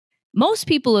Most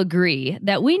people agree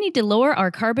that we need to lower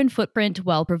our carbon footprint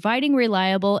while providing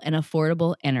reliable and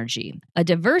affordable energy. A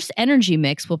diverse energy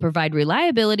mix will provide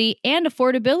reliability and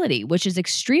affordability, which is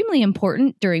extremely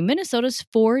important during Minnesota's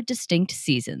 4 distinct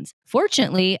seasons.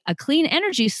 Fortunately, a clean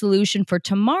energy solution for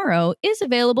tomorrow is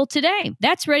available today.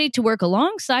 That's ready to work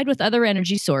alongside with other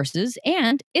energy sources,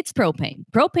 and it's propane.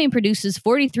 Propane produces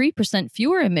 43%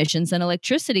 fewer emissions than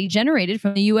electricity generated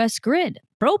from the U.S. grid.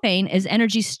 Propane is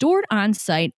energy stored on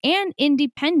site and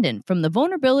independent from the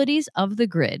vulnerabilities of the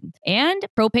grid. And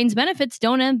propane's benefits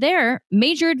don't end there.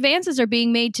 Major advances are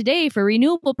being made today for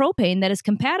renewable propane that is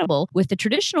compatible with the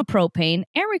traditional propane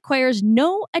and requires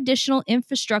no additional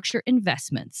infrastructure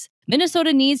investments.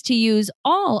 Minnesota needs to use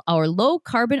all our low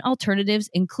carbon alternatives,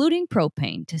 including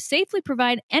propane, to safely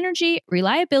provide energy,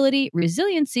 reliability,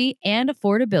 resiliency, and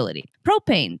affordability.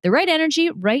 Propane, the right energy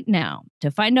right now.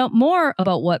 To find out more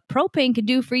about what propane can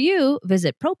do for you,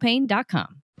 visit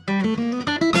propane.com.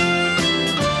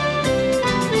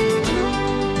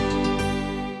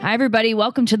 Hi, everybody.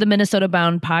 Welcome to the Minnesota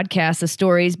Bound podcast, the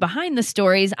stories behind the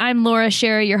stories. I'm Laura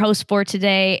Sherry, your host for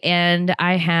today, and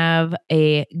I have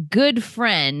a good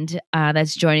friend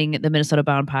that's joining the Minnesota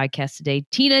Bound podcast today.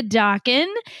 Tina Dokken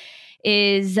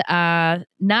is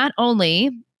not only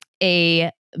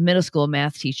a middle school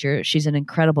math teacher, she's an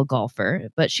incredible golfer,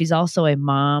 but she's also a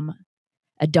mom,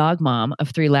 a dog mom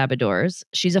of 3 Labradors.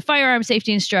 She's a firearm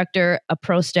safety instructor, a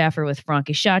pro staffer with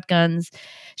Franke Shotguns.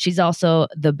 She's also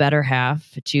the better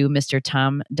half to Mr.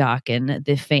 Tom Dokken,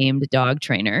 the famed dog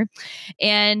trainer.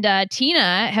 And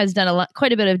Tina has done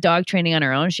quite a bit of dog training on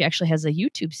her own. She actually has a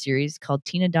YouTube series called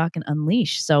Tina Dokken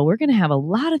Unleashed. So we're going to have a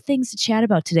lot of things to chat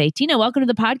about today. Tina, welcome to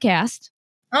the podcast.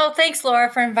 Oh, thanks,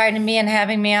 Laura, for inviting me and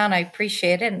having me on. I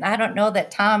appreciate it. And I don't know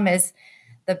that Tom is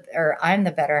I'm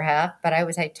the better half, but I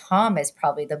would say Tom is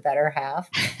probably the better half.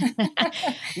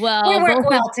 Well, we work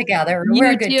well together.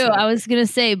 We're a good team. I was going to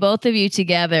say both of you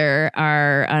together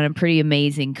are on a pretty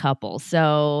amazing couple.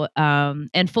 So,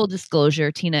 and full disclosure,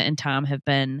 Tina and Tom have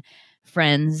been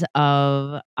friends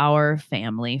of our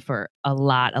family for a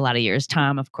lot of years.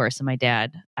 Tom, of course, and my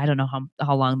dad. I don't know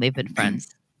how long they've been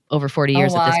friends. Over 40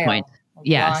 years at this point.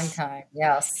 Yes. Long time.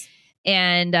 Yes.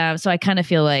 And so I kind of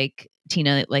feel like,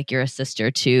 Tina, like you're a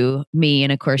sister to me.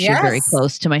 And of course, You're very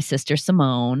close to my sister,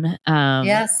 Simone.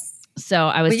 Yes. So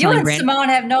I was telling you and Simone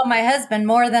have known my husband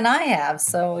more than I have.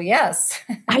 So yes.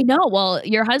 I know. Well,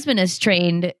 your husband has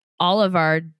trained all of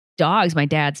our dogs, my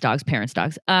dad's dogs, parents'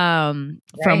 dogs, from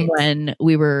when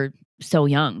we were so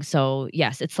young. So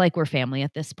yes, it's like we're family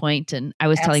at this point. And I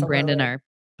was telling Brandon, our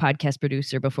podcast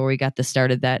producer, before we got this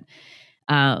started, that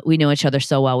we know each other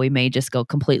so well, we may just go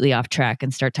completely off track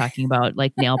and start talking about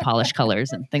like nail polish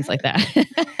colors and things like that.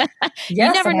 You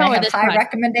never know. I have high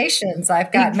recommendations.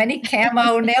 I've got many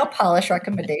camo nail polish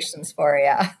recommendations for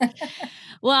you.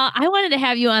 Well, I wanted to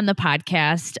have you on the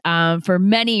podcast for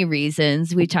many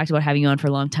reasons. We talked about having you on for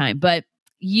a long time, but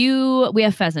we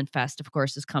have Pheasant Fest, of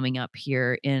course, is coming up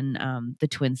here in the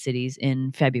Twin Cities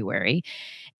in February.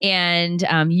 And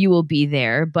you will be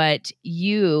there, but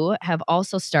you have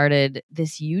also started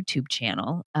this YouTube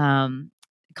channel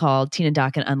called Tina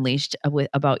Dokken Unleashed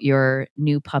about your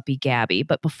new puppy, Gabby.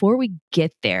 But before we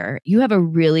get there, you have a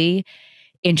really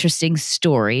interesting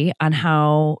story on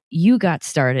how you got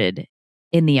started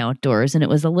in the outdoors, and it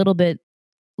was a little bit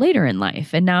later in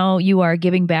life. And now you are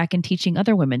giving back and teaching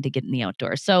other women to get in the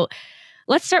outdoors. So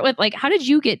let's start with, like, how did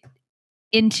you get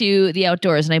into the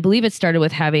outdoors? And I believe it started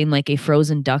with having like a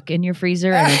frozen duck in your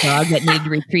freezer and a dog that needed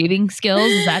retrieving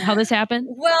skills. Is that how this happened?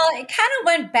 Well, it kind of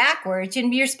went backwards.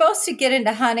 And you're supposed to get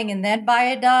into hunting and then buy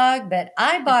a dog. But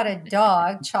I bought a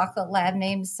dog, chocolate lab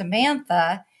named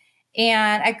Samantha.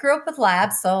 And I grew up with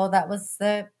labs. So that was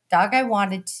the dog I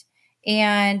wanted.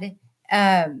 And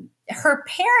her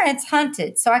parents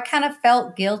hunted. So I kind of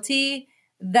felt guilty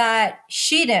that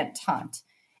she didn't hunt.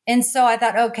 And so I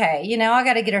thought, okay, I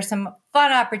got to get her some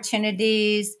fun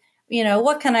opportunities.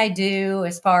 What can I do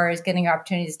as far as getting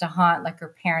opportunities to hunt like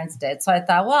her parents did? So I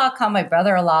thought, well, I'll call my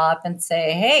brother-in-law up and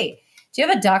say, hey, do you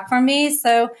have a duck for me?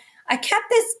 So I kept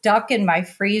this duck in my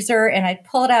freezer and I'd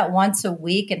pull it out once a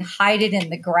week and hide it in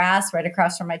the grass right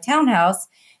across from my townhouse.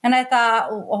 And I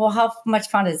thought, well, how much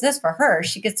fun is this for her?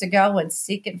 She gets to go and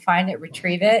seek and find it,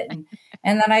 retrieve it.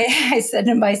 And then I said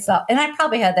to myself, and I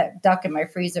probably had that duck in my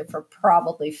freezer for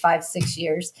probably 5-6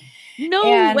 years.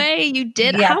 No way you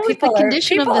did. Yeah, how was the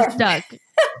condition of this duck?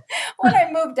 When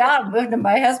I moved to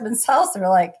my husband's house, they're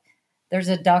like, there's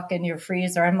a duck in your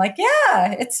freezer. I'm like,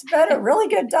 yeah, it's been a really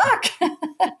good duck.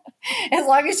 As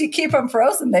long as you keep them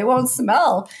frozen, they won't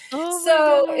smell. Oh,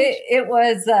 so it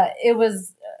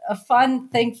was a fun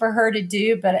thing for her to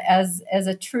do. But as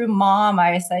a true mom,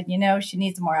 I said, she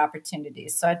needs more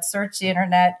opportunities. So I'd searched the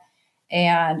internet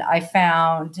and I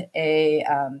found a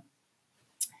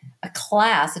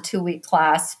class, a 2-week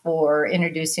class for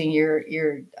introducing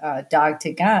your dog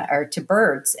to gun or to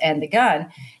birds and the gun.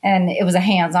 And it was a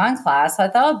hands-on class. So I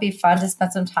thought it'd be fun to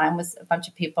spend some time with a bunch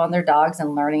of people and their dogs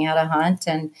and learning how to hunt.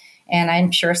 And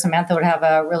I'm sure Samantha would have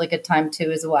a really good time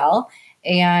too as well.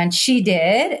 And she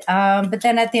did. But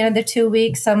then at the end of the 2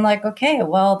 weeks, I'm like, okay,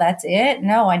 well, that's it.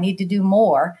 No, I need to do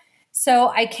more. So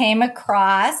I came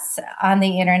across on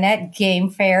the internet Game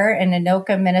Fair in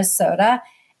Anoka, Minnesota.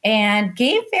 And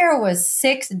Game Fair was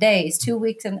 6 days, 2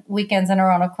 weeks and weekends in a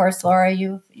row. And of course, Laura,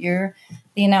 you're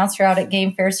the announcer out at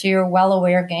Game Fair, so you're well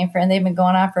aware of Game Fair, and they've been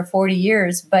going on for 40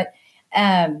 years. But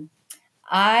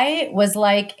I was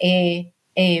like a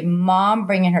mom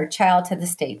bringing her child to the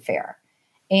state fair.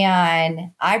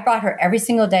 And I brought her every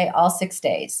single day, all 6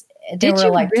 days. Did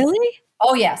you really?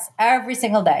 Oh, yes, every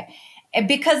single day. And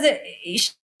because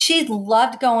she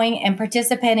loved going and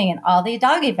participating in all the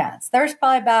dog events. There's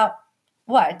probably about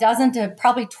a dozen to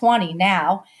probably 20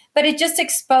 now, but it just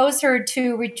exposed her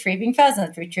to retrieving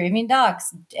pheasants, retrieving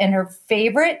ducks. And her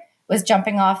favorite was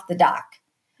jumping off the dock.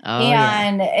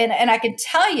 And I can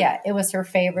tell you it was her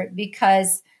favorite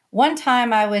because one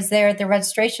time I was there at the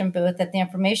registration booth at the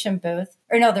information booth,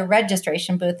 the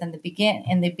registration booth in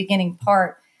the beginning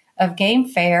part of Game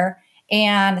Fair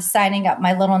and signing up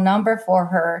my little number for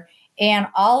her. And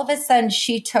all of a sudden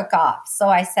she took off. So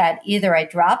I said, either I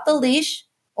drop the leash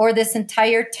or this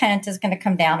entire tent is going to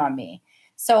come down on me.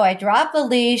 So I dropped the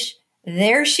leash.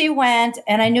 There she went,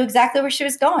 and I knew exactly where she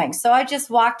was going. So I just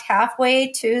walked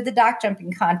halfway to the dock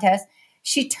jumping contest.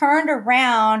 She turned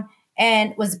around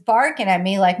and was barking at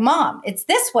me like, Mom, it's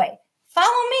this way.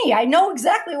 Follow me. I know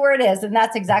exactly where it is. And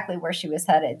that's exactly where she was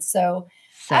headed. So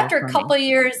after a couple of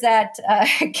years at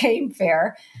Game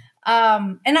Fair,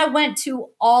 and I went to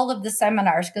all of the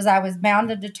seminars because I was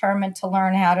bound and determined to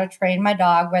learn how to train my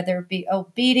dog, whether it be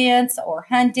obedience or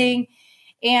hunting.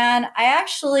 And I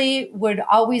actually would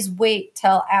always wait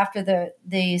till after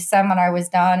the seminar was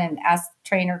done and ask the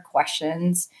trainer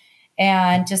questions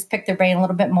and just pick their brain a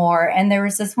little bit more. And there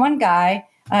was this one guy,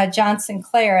 John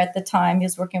Sinclair at the time, he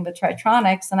was working with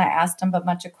Tritronics, and I asked him a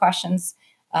bunch of questions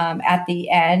at the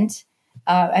end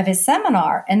of his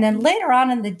seminar. And then later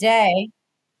on in the day,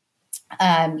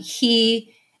 later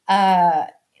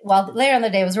in the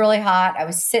day, it was really hot. I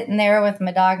was sitting there with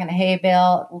my dog in a hay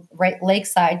bale, right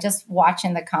lakeside, just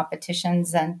watching the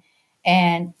competitions,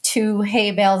 and 2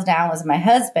 hay bales down was my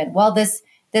husband. Well, this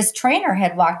trainer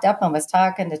had walked up and was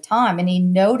talking to Tom, and he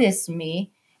noticed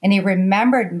me and he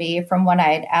remembered me from when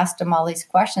I had asked him all these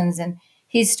questions, and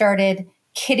he started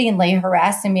kiddingly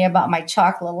harassing me about my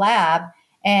chocolate lab,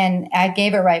 and I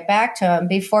gave it right back to him.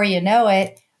 Before you know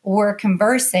it, we're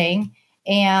conversing,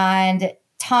 and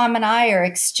Tom and I are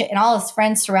and all his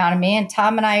friends surrounding me, and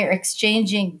Tom and I are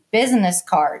exchanging business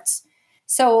cards.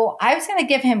 So I was going to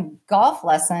give him golf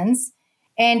lessons,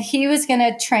 and he was going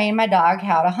to train my dog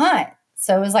how to hunt.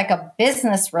 So it was like a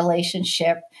business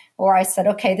relationship where I said,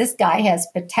 okay, this guy has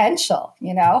potential,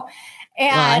 And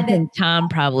I think Tom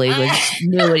probably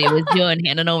knew what he was doing,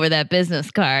 handing over that business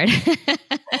card.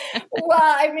 Well,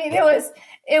 I mean,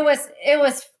 it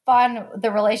was fun,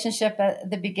 the relationship at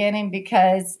the beginning,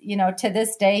 because, to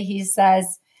this day, he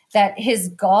says that his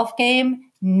golf game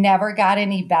never got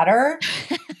any better,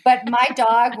 but my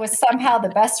dog was somehow the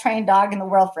best trained dog in the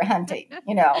world for hunting,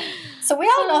 So we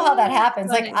all know how that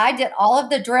happens. Like, I did all of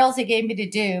the drills he gave me to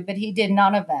do, but he did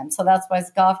none of them. So that's why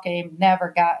his golf game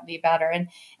never got any better.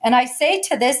 And I say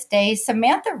to this day,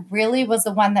 Samantha really was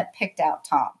the one that picked out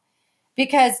Tom,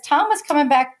 because Tom was coming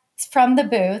back from the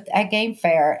booth at Game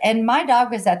Fair, and my dog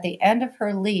was at the end of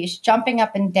her leash, jumping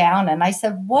up and down. And I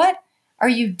said, what are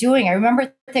you doing? I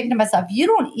remember thinking to myself, you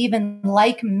don't even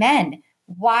like men.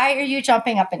 Why are you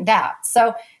jumping up and down?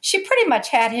 So she pretty much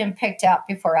had him picked out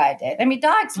before I did. I mean,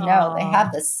 dogs know, they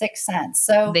have the sixth sense.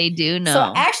 So they do know.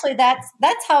 So actually that's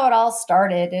how it all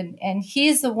started. And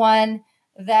he's the one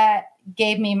that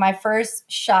gave me my first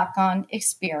shotgun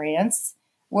experience,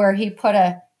 where he put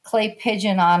a clay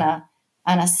pigeon on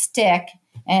a stick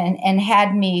and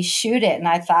had me shoot it. And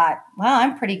I thought, wow,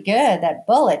 I'm pretty good. That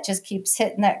bullet just keeps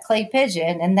hitting that clay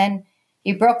pigeon. And then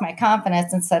he broke my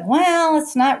confidence and said, well,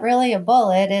 it's not really a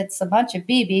bullet. It's a bunch of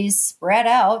BBs spread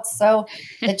out. So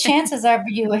the chances of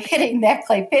you hitting that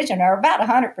clay pigeon are about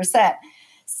 100%.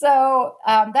 So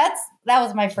that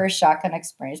was my first shotgun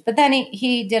experience. But then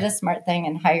he did a smart thing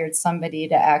and hired somebody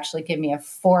to actually give me a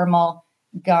formal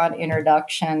gun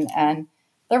introduction. And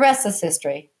the rest is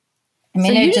history. I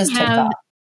mean, so it just took off.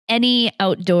 any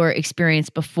outdoor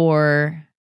experience before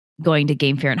going to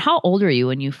Game Fair? And how old were you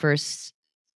when you first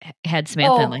had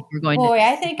Samantha? And like, Oh we're going to boy,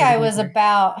 I think go to I Game was Fair?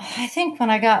 I think when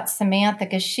I got Samantha,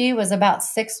 because she was about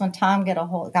 6 when Tom got a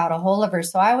hold of her.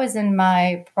 So I was in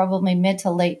my probably mid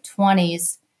to late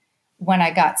 20s when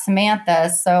I got Samantha.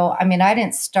 So, I mean, I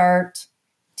didn't start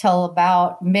till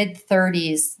about mid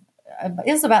 30s.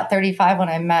 It was about 35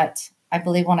 I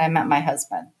believe, when I met my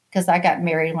husband, because I got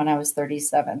married when I was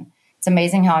 37. It's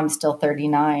amazing how I'm still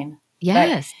 39. But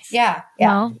Yes. yeah, yeah.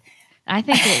 Well, I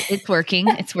think it's working.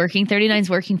 It's working. 39 is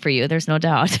working for you. There's no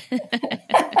doubt.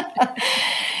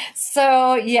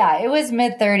 So yeah, it was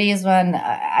mid 30s when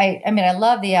I mean, I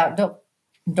love the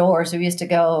outdoors. We used to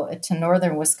go to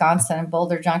northern Wisconsin,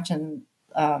 Boulder Junction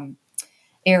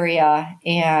area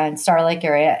and Star Lake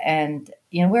area. And,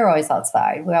 we were always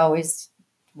outside. We always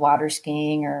water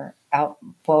skiing or out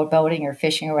boating or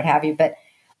fishing or what have you. But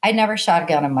I never shot a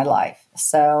gun in my life.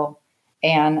 So,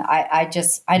 and I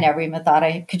never even thought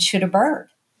I could shoot a bird,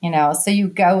 So you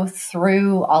go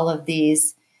through all of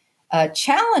these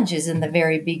challenges in the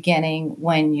very beginning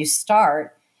when you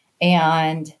start.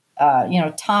 And,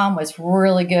 Tom was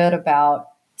really good about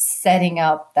setting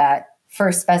up that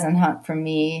first pheasant hunt for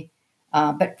me.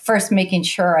 But first, making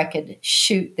sure I could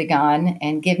shoot the gun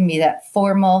and give me that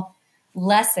formal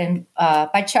lesson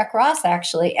by Chuck Ross,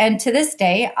 actually. And to this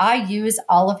day, I use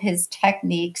all of his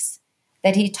techniques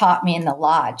that he taught me in the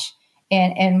lodge.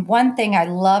 And one thing I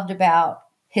loved about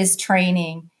his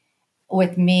training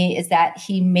with me is that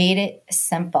he made it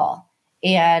simple.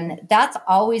 And that's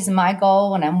always my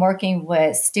goal when I'm working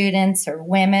with students or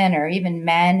women or even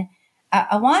men.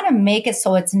 I want to make it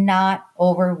so it's not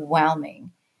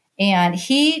overwhelming. And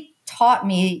he taught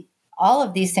me all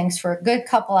of these things for a good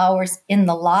couple hours in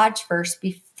the lodge first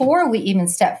before we even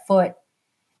stepped foot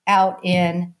out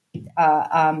in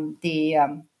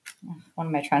what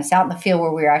am I trying to say? Out in the field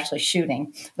where we were actually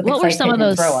shooting with the What were clay some of pigeon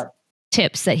those thrower.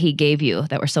 tips that he gave you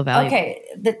that were so valuable? Okay,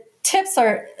 the tips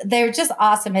they're just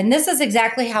awesome. And this is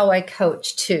exactly how I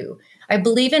coach too. I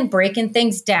believe in breaking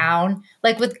things down.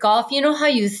 Like with golf, you know how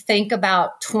you think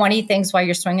about 20 things while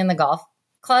you're swinging the golf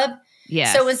club?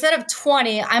 Yes. So instead of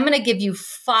 20, I'm going to give you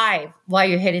 5 while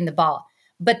you're hitting the ball.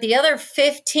 But the other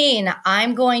 15,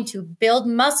 I'm going to build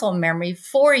muscle memory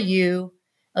for you.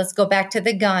 Let's go back to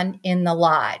the gun in the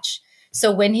lodge. So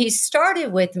when he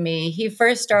started with me, he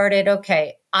first started,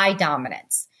 okay, eye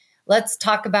dominance. Let's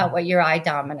talk about what your eye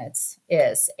dominance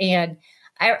is. And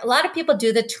a lot of people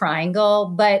do the triangle,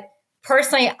 but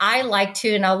personally, I like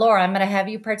to. Now, Laura, I'm going to have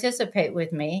you participate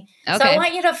with me. Okay. So I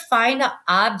want you to find an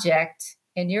object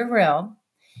in your room.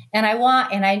 And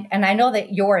I know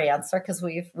that your answer, because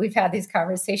we've had these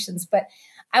conversations, but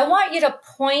I want you to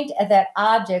point at that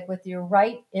object with your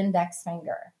right index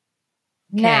finger.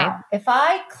 Okay. Now, if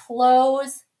I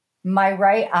close my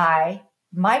right eye,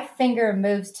 my finger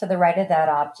moves to the right of that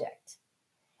object.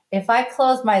 If I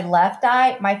close my left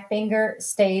eye, my finger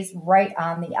stays right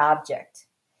on the object.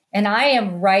 And I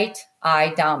am right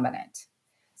eye dominant.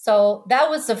 So that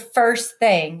was the first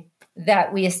thing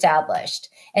that we established.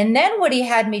 And then what he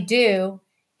had me do,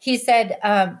 he said,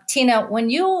 Tina, when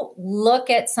you look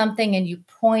at something and you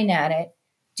point at it,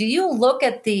 do you look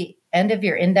at the end of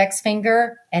your index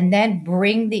finger and then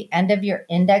bring the end of your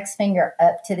index finger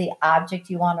up to the object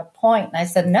you want to point? And I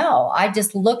said, no, I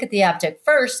just look at the object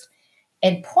first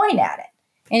and point at it.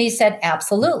 And he said,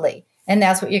 absolutely. And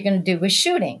that's what you're going to do with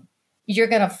shooting. You're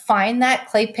going to find that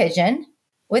clay pigeon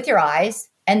with your eyes,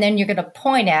 and then you're going to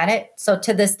point at it. So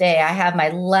to this day, I have my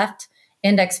left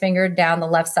index finger down the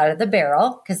left side of the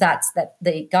barrel, because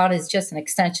the gun is just an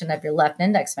extension of your left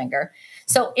index finger.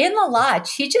 So in the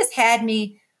lodge, he just had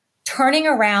me turning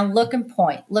around, look and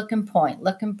point, look and point,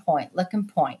 look and point, look and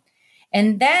point.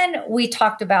 And then we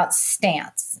talked about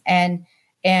stance, and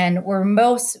he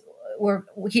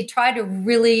tried to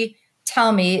really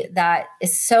tell me that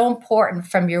it's so important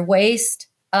from your waist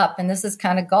up, and this is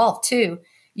kind of golf too.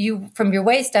 From your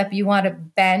waist up, you want to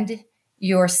bend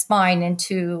your spine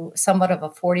into somewhat of a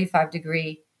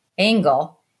 45-degree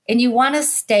angle, and you want to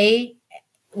stay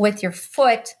with your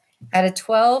foot at a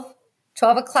 12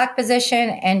 o'clock position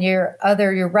and your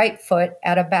right foot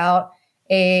at about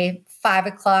a 5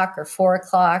 o'clock or 4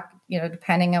 o'clock,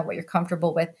 depending on what you're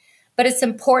comfortable with. But it's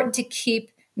important to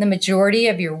keep the majority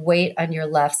of your weight on your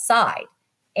left side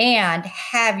and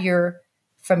have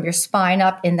from your spine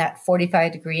up in that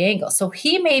 45-degree angle. So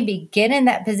he made me get in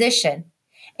that position,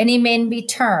 and he made me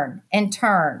turn and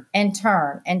turn and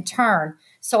turn and turn.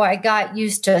 So I got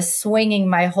used to swinging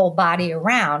my whole body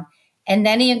around. And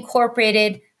then he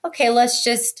incorporated, okay, let's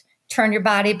just turn your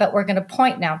body, but we're going to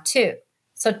point now too.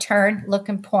 So turn, look,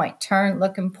 and point, turn,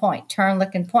 look, and point, turn,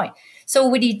 look, and point. So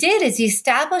what he did is he's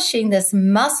establishing this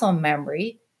muscle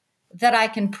memory that I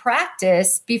can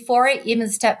practice before I even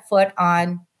step foot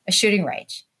on a shooting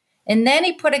range. And then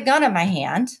he put a gun in my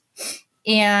hand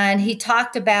and he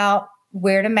talked about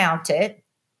where to mount it.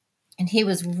 And he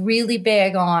was really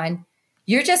big on,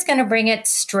 you're just going to bring it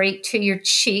straight to your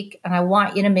cheek. And I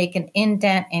want you to make an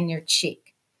indent in your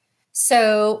cheek.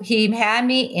 So he had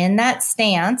me in that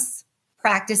stance,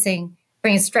 practicing,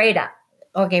 bring it straight up.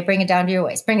 Okay, bring it down to your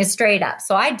waist, bring it straight up.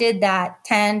 So I did that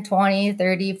 10, 20,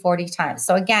 30, 40 times.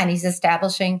 So again, he's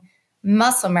establishing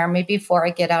muscle memory before I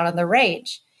get out on the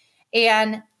range.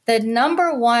 And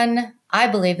I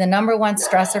believe the number one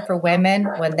stressor for women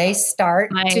when they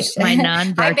start my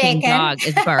non-barking dog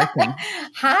is barking.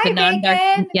 Hi,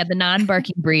 Bacon. Yeah, the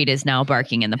non-barking breed is now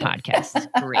barking in the podcast.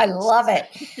 Great. I love it.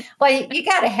 Well, you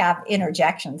got to have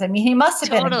interjections. I mean, he must have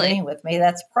been agreeing with me.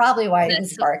 That's probably why he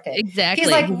was barking. Exactly.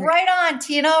 He's like, right on,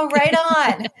 Tina, right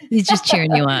on. He's just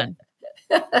cheering you on.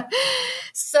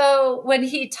 So when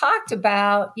he talked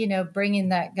about, bringing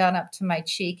that gun up to my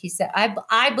cheek, he said,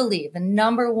 I believe the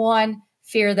number one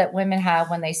fear that women have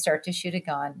when they start to shoot a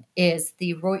gun is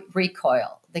the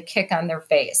recoil, the kick on their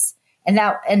face. And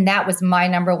that was my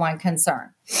number one concern.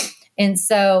 And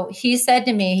so he said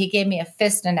to me, he gave me a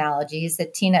fist analogy. He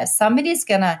said, Tina, if somebody's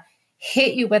going to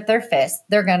hit you with their fist,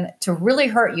 to really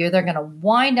hurt you, they're going to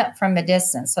wind up from a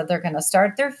distance. So they're going to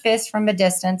start their fist from a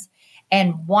distance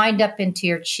and wind up into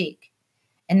your cheek.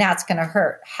 And that's going to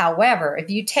hurt. However, if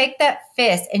you take that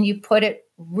fist and you put it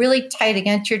really tight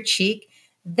against your cheek,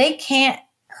 they can't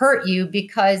hurt you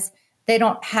because they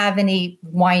don't have any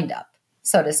wind up,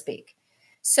 so to speak.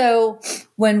 So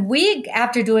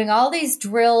after doing all these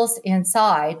drills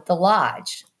inside the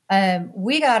lodge,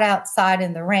 we got outside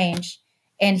in the range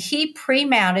and he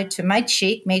pre-mounted to my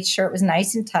cheek, made sure it was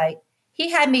nice and tight.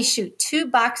 He had me shoot 2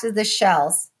 boxes of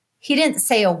shells. He didn't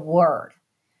say a word.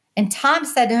 And Tom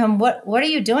said to him, what are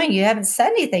you doing? You haven't said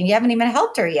anything. You haven't even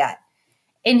helped her yet.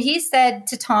 And he said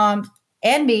to Tom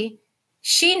and me,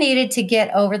 she needed to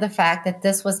get over the fact that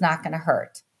this was not going to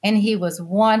hurt. And he was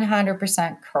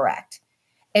 100% correct.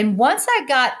 And once I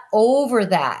got over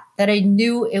that I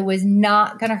knew it was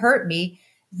not going to hurt me,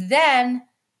 then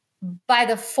by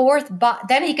the 4th box,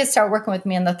 then he could start working with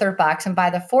me in the 3rd box. And by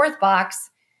the 4th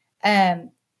box, I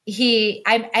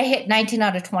hit 19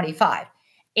 out of 25.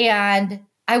 And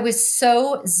I was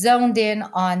so zoned in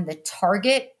on the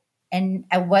target and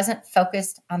I wasn't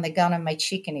focused on the gun on my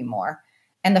cheek anymore.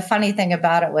 And the funny thing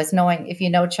about it was knowing, if you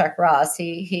know Chuck Ross,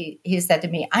 he said to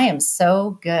me, I am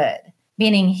so good,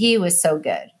 meaning he was so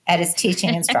good at his teaching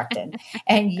and instructing.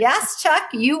 And yes, Chuck,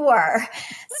 you were.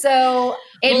 So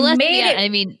I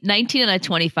mean, 19 out of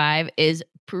 25 is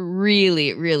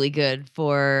really, really good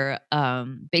for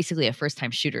basically a first-time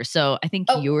shooter. So I think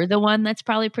you're the one that's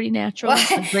probably pretty natural.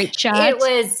 A great shot. It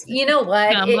was, you know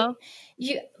what?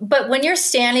 But when you're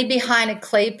standing behind a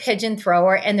clay pigeon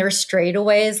thrower and there's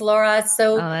straightaways, Laura,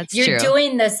 so you're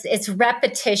doing this, it's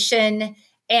repetition.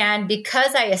 And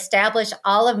because I established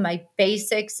all of my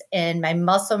basics and my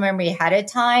muscle memory ahead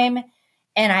of time,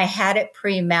 and I had it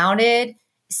pre-mounted.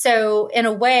 So in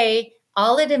a way,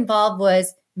 all it involved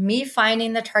was me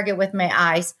finding the target with my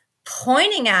eyes,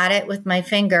 pointing at it with my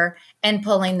finger, and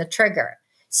pulling the trigger.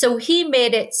 So he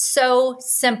made it so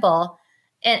simple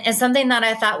and something that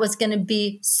I thought was going to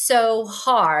be so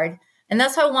hard. And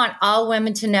that's what I want all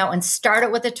women to know, and start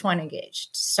it with a 20 gauge.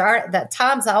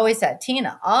 Tom's always said,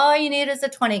 Tina, all you need is a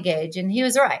 20 gauge. And he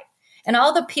was right. And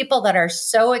all the people that are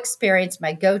so experienced,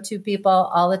 my go-to people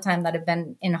all the time that have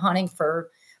been in hunting for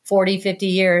 40, 50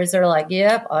 years, are like,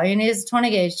 yep, all you need is a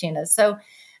 20 gauge, Tina. So,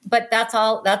 but that's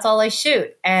all I shoot.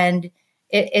 And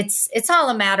it's all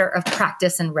a matter of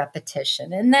practice and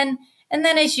repetition. And then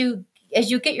as you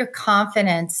get your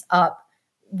confidence up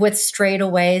with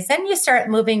straightaways, then you start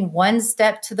moving 1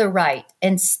 step to the right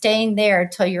and staying there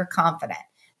till you're confident.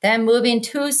 Then moving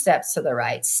 2 steps to the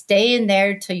right, staying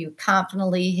there till you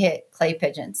confidently hit clay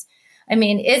pigeons. I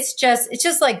mean, it's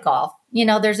just like golf.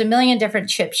 There's a million different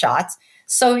chip shots.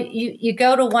 So you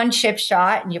go to one chip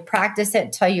shot and you practice it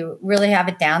until you really have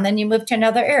it down. Then you move to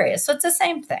another area. So it's the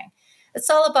same thing. It's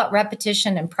all about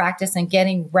repetition and practice and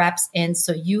getting reps in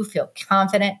so you feel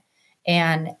confident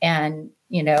and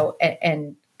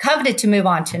confident to move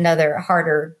on to another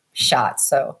harder shot.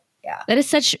 So yeah. That is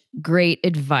such great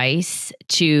advice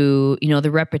to,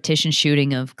 the repetition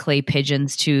shooting of clay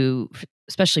pigeons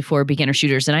especially for beginner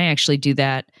shooters. And I actually do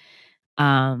that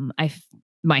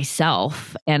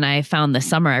myself. And I found this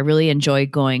summer, I really enjoy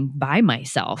going by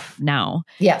myself now.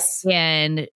 Yes.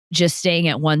 And just staying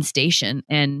at one station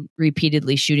and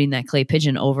repeatedly shooting that clay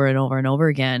pigeon over and over and over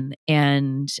again.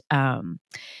 And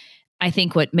I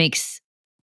think what makes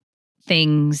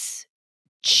things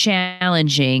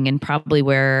challenging, and probably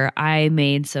where I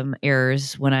made some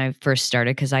errors when I first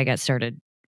started, because I got started,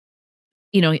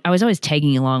 I was always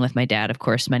tagging along with my dad, of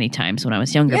course, many times when I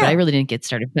was younger, but I Yeah. really didn't get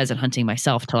started pheasant hunting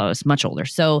myself till I was much older.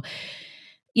 So,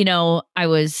 I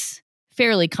was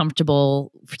fairly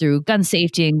comfortable through gun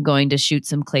safety and going to shoot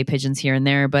some clay pigeons here and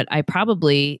there, but I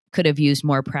probably could have used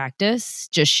more practice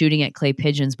just shooting at clay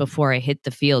pigeons before I hit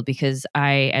the field, because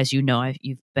as you know,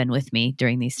 you've been with me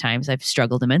during these times, I've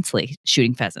struggled immensely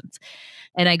shooting pheasants.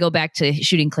 And I go back to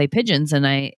shooting clay pigeons and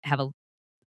I have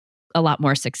a lot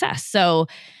more success. So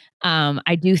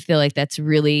I do feel like that's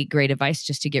really great advice,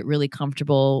 just to get really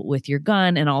comfortable with your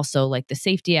gun, and also like the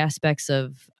safety aspects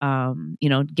of,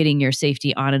 getting your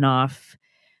safety on and off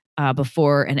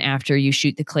before and after you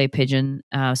shoot the clay pigeon.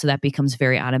 So that becomes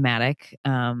very automatic.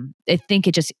 I think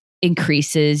it just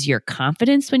increases your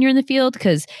confidence when you're in the field,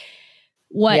 because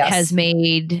what has Yes.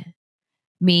 made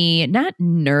me not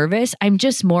nervous, I'm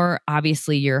just more,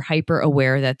 obviously you're hyper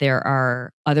aware that there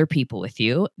are other people with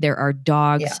you. There are Yeah.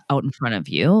 dogs out in front of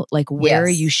you. Like, where are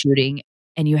you Yes. shooting?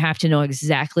 And you have to know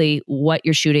exactly what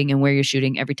you're shooting and where you're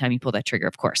shooting every time you pull that trigger,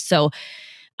 of course. So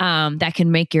that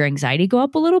can make your anxiety go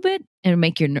up a little bit and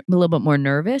make you a little bit more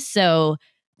nervous. So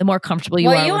the more comfortable you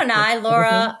Well, are you with and the I, other thing.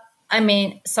 Laura, I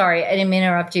mean, sorry, I didn't mean to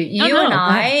interrupt you. Oh You and no, go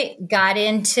ahead. I got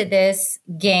into this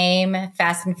game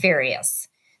Fast and Furious.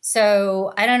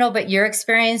 So I don't know about your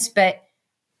experience, but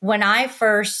when I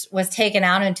first was taken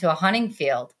out into a hunting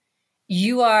field,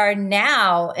 you are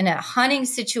now in a hunting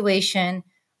situation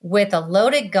with a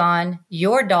loaded gun,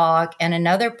 your dog, and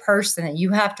another person that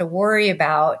you have to worry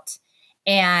about.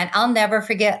 And I'll never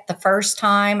forget the first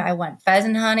time I went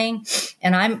pheasant hunting,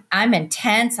 and I'm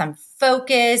intense, I'm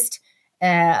focused,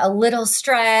 a little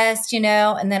stressed,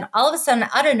 and then all of a sudden,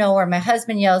 out of nowhere, my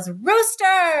husband yells,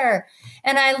 "Rooster!"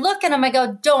 And I look at him, I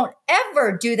go, "Don't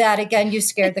ever do that again. You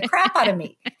scared the crap out of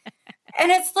me."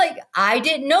 And it's like, I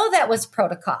didn't know that was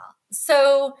protocol.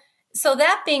 So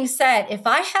that being said, if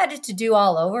I had it to do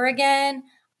all over again,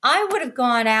 I would have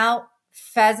gone out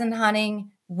pheasant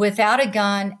hunting without a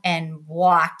gun and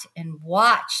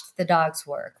watched the dogs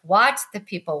work, watched the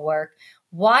people work,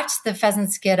 watched the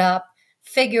pheasants get up,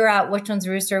 figure out which one's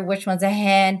rooster, which one's a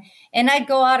hen. And I'd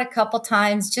go out a couple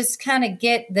times, just kind of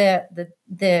get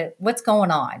the what's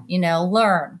going on,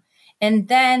 learn. And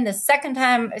then the second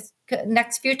time,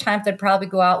 next few times, I'd probably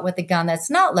go out with a gun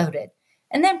that's not loaded,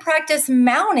 and then practice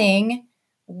mounting,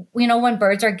 when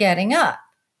birds are getting up,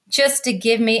 just to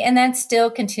give me, and then still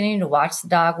continuing to watch the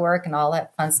dog work and all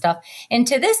that fun stuff. And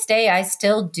to this day, I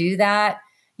still do that.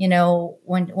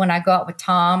 When I go out with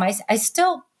Tom, I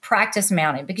still practice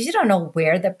mounting, because you don't know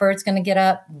where the bird's going to get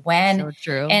up, when, So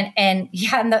true. and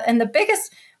yeah,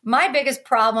 my biggest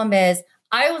problem is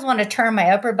I always want to turn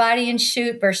my upper body and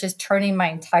shoot versus turning my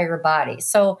entire body.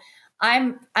 So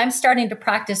I'm starting to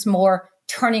practice more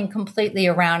turning completely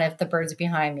around if the bird's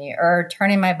behind me, or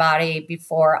turning my body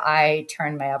before I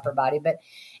turn my upper body. But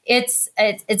it's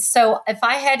so, if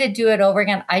I had to do it over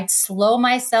again, I'd slow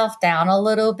myself down a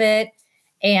little bit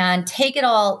and take it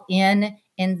all in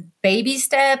baby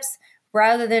steps,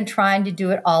 rather than trying to do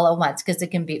it all at once, because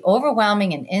it can be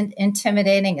overwhelming and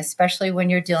intimidating, especially when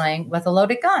you're dealing with a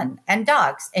loaded gun and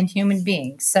dogs and human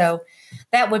beings. So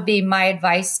that would be my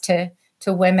advice to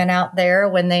women out there,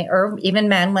 or even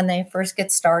men, when they first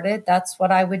get started. That's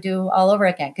what I would do all over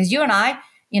again. Because you and I,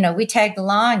 we tagged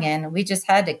along and we just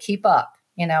had to keep up,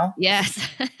 Yes.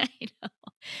 I know.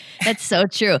 That's so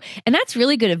true. And that's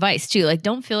really good advice too. Like,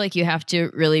 don't feel like you have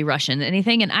to really rush into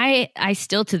anything. And I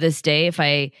still, to this day, if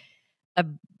a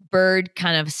bird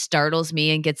kind of startles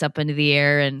me and gets up into the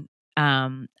air, and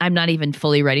I'm not even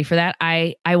fully ready for that,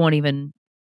 I won't even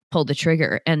pull the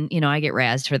trigger. And, I get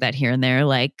razzed for that here and there.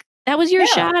 Like, that was your Yeah,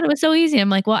 shot. It was so easy.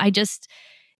 I'm like, well,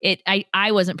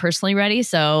 I wasn't personally ready.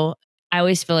 So I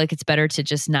always feel like it's better to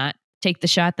just not take the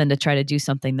shot than to try to do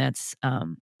something that's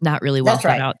not really well that's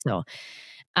thought right. out. So,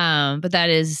 but that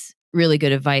is really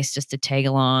good advice, just to tag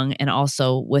along, and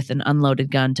also with an unloaded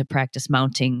gun to practice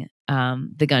mounting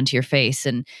the gun to your face.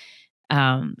 And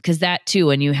because that too,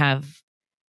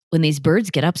 when these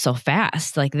birds get up so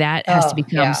fast, like, that has to Oh,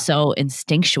 become yeah. so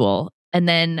instinctual. And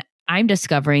then I'm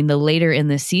discovering, the later in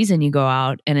the season you go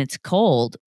out and it's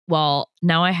cold, well,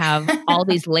 now I have all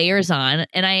these layers on,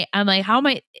 and I'm like, how am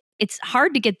I? It's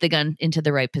hard to get the gun into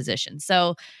the right position.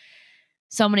 So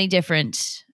many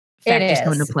different It factors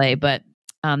come into is. play, but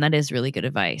that is really good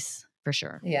advice. for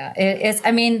sure. Yeah, it is.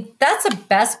 I mean, that's the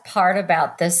best part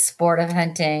about this sport of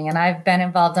hunting. And I've been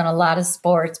involved in a lot of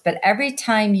sports, but every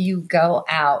time you go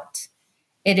out,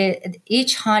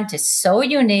 each hunt is so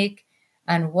unique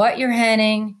on what you're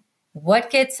hunting, what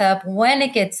gets up, when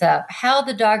it gets up, how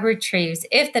the dog retrieves,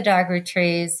 if the dog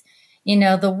retrieves,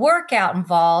 the workout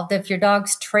involved, if your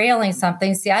dog's trailing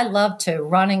something. See, I love to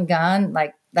run and gun,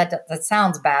 like that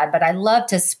sounds bad, but I love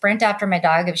to sprint after my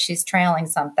dog if she's trailing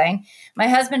something. My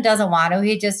husband doesn't want to.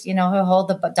 He just, he'll hold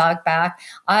the dog back.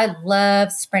 I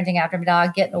love sprinting after my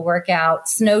dog, getting a workout,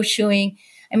 snowshoeing.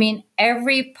 I mean,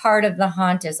 every part of the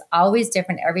hunt is always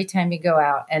different every time you go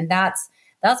out. And that's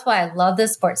why I love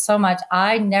this sport so much.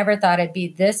 I never thought I'd be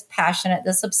this passionate,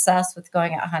 this obsessed with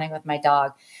going out hunting with my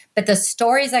dog. But the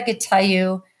stories I could tell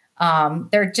you,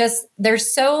 they're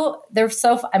so,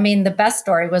 I mean, the best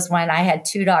story was when I had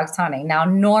 2 dogs hunting. Now,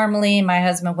 normally my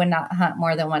husband would not hunt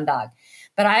more than 1 dog,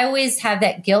 but I always have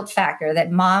that guilt factor,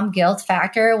 that mom guilt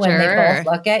factor when they both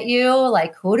look at you,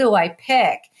 like, who do I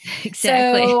pick?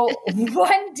 Exactly. So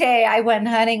one day I went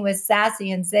hunting with Sassy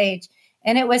and Sage,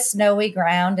 and it was snowy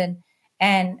ground,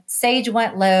 and Sage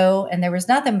went low, and there was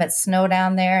nothing but snow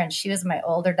down there. And she was my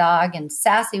older dog, and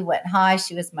Sassy went high.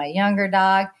 She was my younger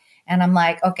dog. And I'm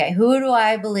like, okay, who do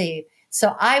I believe?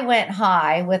 So I went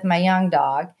high with my young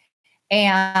dog.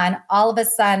 And all of a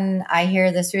sudden, I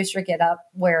hear this rooster get up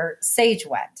where Sage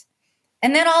went.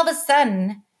 And then all of a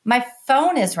sudden, my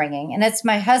phone is ringing, and it's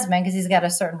my husband because he's got a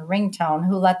certain ringtone,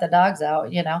 who let the dogs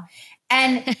out,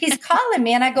 And he's calling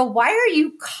me, and I go, why are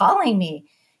you calling me?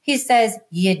 He says,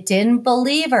 you didn't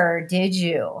believe her, did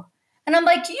you? And I'm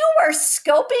like, you were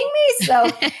scoping me? So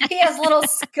he has a little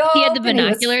scope. He had the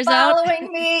binoculars out.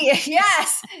 Following me.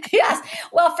 Yes.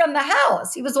 Well, from the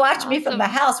house. He was watching me from the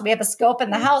house. We have a scope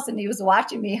in the house, and he was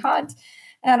watching me hunt.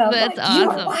 And I'm like, awesome. You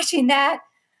were watching that?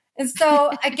 And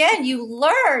so again, you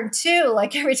learn too,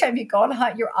 like every time you go on a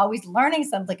hunt, you're always learning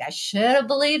something. Like, I should have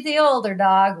believed the older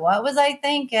dog. What was I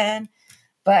thinking?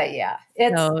 But yeah,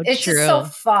 it's just so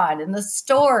fun, and the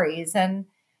stories, and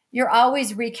you're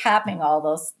always recapping all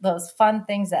those fun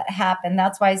things that happen.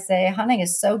 That's why I say hunting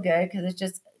is so good, because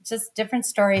it's just different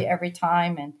story every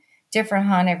time, and different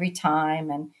hunt every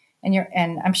time. And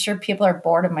I'm sure people are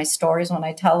bored of my stories when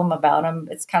I tell them about them.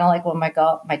 It's kind of like when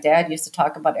my dad used to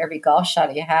talk about every golf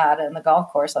shot he had in the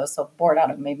golf course. I was so bored out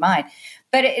of my mind.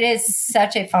 But it is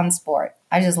such a fun sport.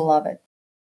 I just love it.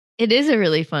 It is a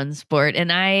really fun sport.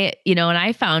 And I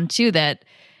found too that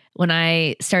when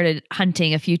I started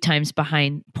hunting a few times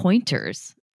behind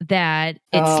pointers, that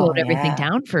it slowed everything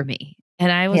down for me.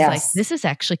 And I was like, this is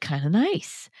actually kind of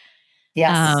nice.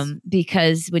 Yes.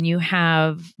 Because when you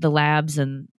have the labs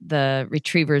and the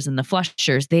retrievers and the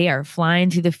flushers, they are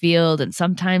flying through the field, and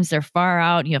sometimes they're far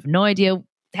out and you have no idea.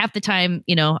 Half the time,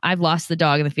 I've lost the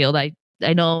dog in the field. I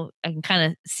know I can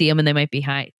kind of see them, and they might be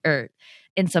high or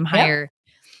in some higher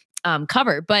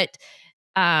cover. But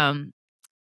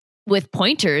with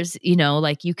pointers,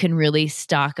 like you can really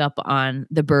stock up on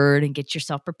the bird and get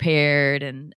yourself prepared.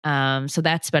 And so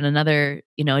that's been another,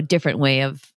 a different way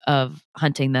of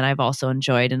hunting that I've also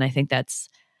enjoyed. And I think that's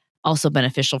also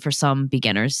beneficial for some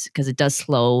beginners, because it does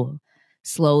slow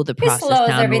the process down. It slows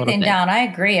everything down. I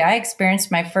agree. I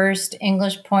experienced my first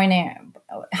English pointing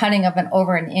hunting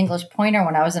over an English pointer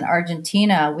when I was in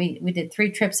Argentina. We did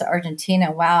 3 trips to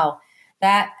Argentina. Wow.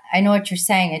 That, I know what you're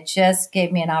saying. It just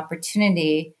gave me an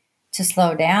opportunity to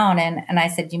slow down. And I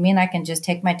said, you mean I can just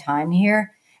take my time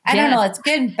here? I don't know. It's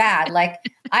good and bad. Like,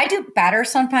 I do better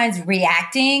sometimes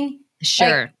reacting.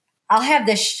 Sure. Like, I'll have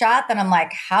this shot that I'm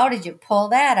like, how did you pull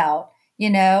that out?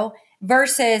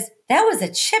 Versus that was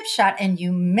a chip shot and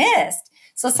you missed.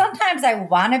 So sometimes I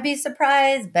want to be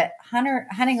surprised, but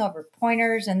hunting over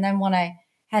pointers. And then when I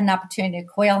had an opportunity to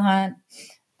quail hunt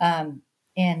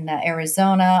in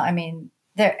Arizona, I mean,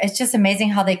 it's just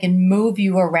amazing how they can move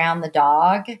you around the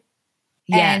dog.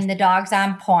 Yes. And the dog's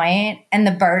on point and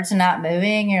the bird's not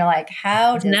moving. You're like,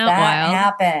 how does that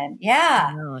happen?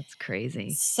 Yeah. No, it's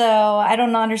crazy. So I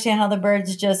don't understand how the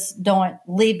birds just don't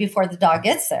leave before the dog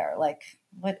gets there. Like,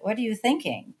 what are you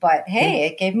thinking? But hey,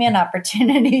 it gave me an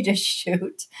opportunity to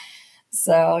shoot.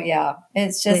 So yeah,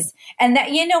 it's just, and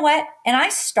that, you know what? And I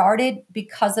started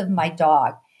because of my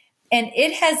dog. And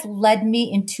it has led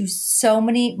me into so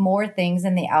many more things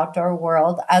in the outdoor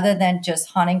world other than just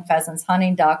hunting pheasants,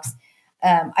 hunting ducks.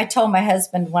 I told my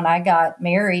husband when I got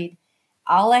married,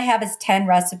 all I have is 10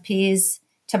 recipes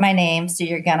to my name, so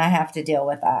you're going to have to deal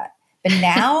with that. But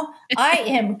now I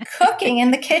am cooking in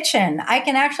the kitchen. I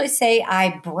can actually say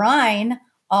I brine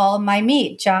all my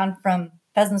meat. John from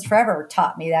Pheasants Forever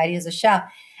taught me that. He was a chef.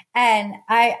 And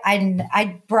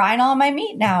I brine all my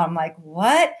meat now. I'm like,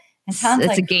 what? And Tom's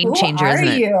It's a like, game who changer, are isn't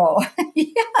it? you?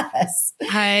 Yes.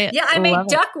 I Yeah, I love made it.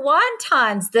 duck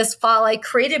wontons this fall. I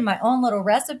created my own little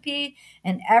recipe,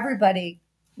 and everybody,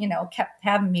 kept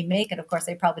having me make it. Of course,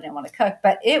 they probably didn't want to cook,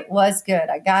 but it was good.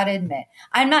 I got to admit.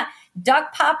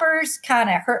 Duck poppers kind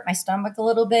of hurt my stomach a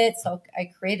little bit. So I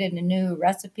created a new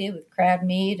recipe with crab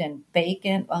meat and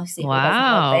bacon. Well, see, who doesn't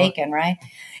love Wow. bacon, right?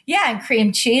 Yeah, and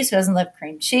cream cheese. Who doesn't love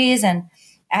cream cheese? And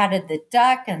added the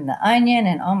duck and the onion,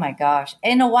 and oh my gosh.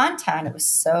 And a wonton, it was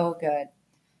so good.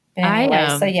 But I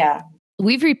anyway, so yeah.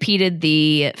 We've repeated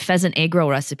the pheasant egg roll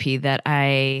recipe that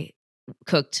I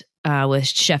cooked with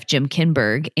Chef Jim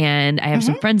Kinberg, and I have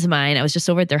some friends of mine. I was just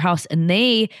over at their house, and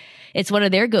it's one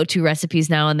of their go-to recipes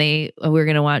now. And we're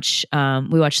gonna watch.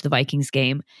 We watched the Vikings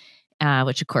game,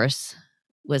 which of course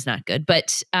was not good,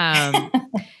 but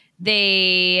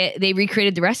they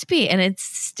recreated the recipe, and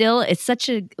it's such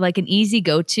an easy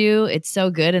go-to. It's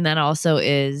so good, and that also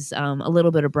is a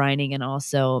little bit of brining and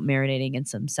also marinating in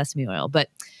some sesame oil, but.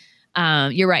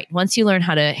 You're right. Once you learn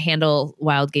how to handle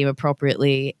wild game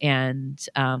appropriately and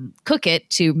cook it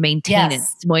to maintain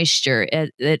its moisture,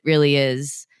 it really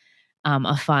is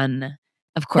a fun.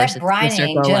 Of course, that it's the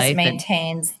circle brining of just life.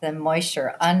 maintains the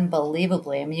moisture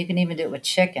unbelievably. I mean, you can even do it with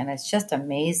chicken. It's just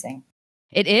amazing.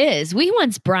 It is. We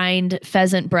once brined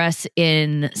pheasant breasts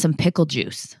in some pickle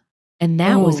juice, and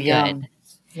that was yum. good.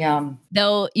 Yum.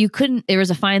 Though you couldn't. There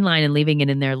was a fine line in leaving it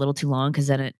in there a little too long, because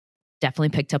then it definitely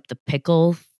picked up the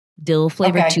pickle dill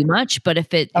flavor too much. But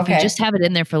if you just have it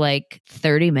in there for like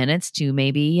 30 minutes to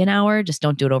maybe an hour, just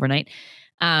don't do it overnight.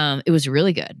 It was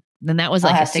really good. Then that was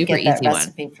like a super easy one. I'll have to get that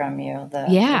recipe from you, the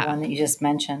one that you just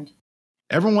mentioned.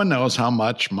 Everyone knows how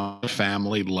much my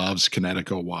family loves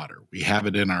Connecticut water. We have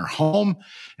it in our home,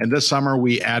 and this summer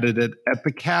we added it at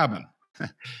the cabin.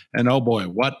 And oh boy,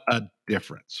 what a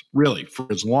difference. Really, for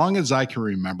as long as I can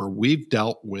remember, we've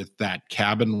dealt with that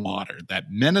cabin water,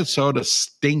 that Minnesota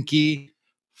stinky,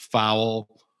 foul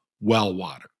well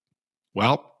water.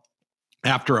 Well,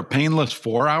 after a painless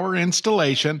 4-hour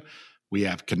installation, we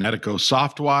have Connecticut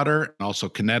soft water and also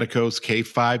Connecticut's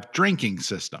K5 drinking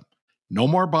system. No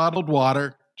more bottled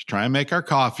water to try and make our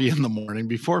coffee in the morning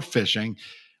before fishing.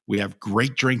 We have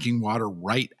great drinking water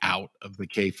right out of the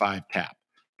K5 tap.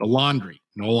 The laundry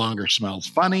no longer smells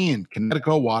funny, and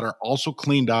Connecticut water also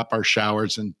cleaned up our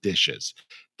showers and dishes.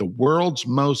 The world's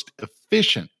most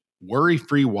efficient,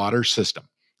 worry-free water system.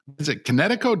 Visit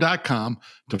Connecticut.com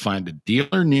to find a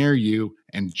dealer near you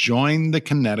and join the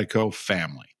Connecticut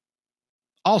family.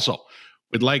 Also,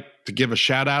 we'd like to give a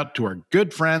shout out to our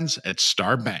good friends at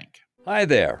Star Bank. Hi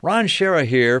there, Ron Shera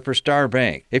here for Star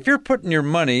Bank. If you're putting your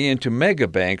money into mega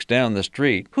banks down the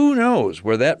street, who knows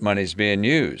where that money's being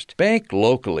used? Bank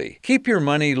locally. Keep your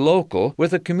money local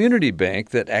with a community bank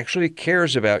that actually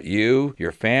cares about you,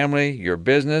 your family, your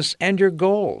business, and your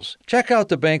goals. Check out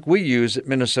the bank we use at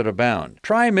Minnesota Bound.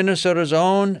 Try Minnesota's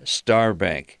own Star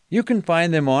Bank. You can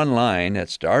find them online at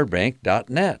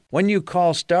starbank.net. When you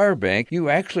call Star Bank, you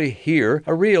actually hear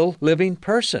a real living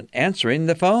person answering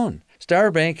the phone.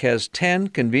 Star Bank has 10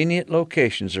 convenient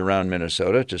locations around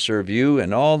Minnesota to serve you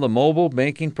and all the mobile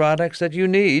banking products that you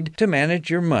need to manage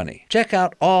your money. Check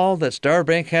out all that Star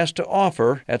Bank has to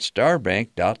offer at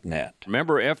starbank.net.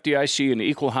 Remember, FDIC an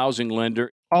equal housing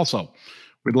lender. Also,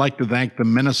 we'd like to thank the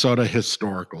Minnesota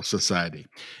Historical Society.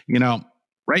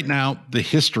 Right now, the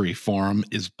History Forum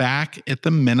is back at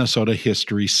the Minnesota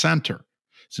History Center.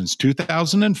 Since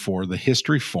 2004, the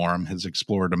History Forum has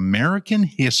explored American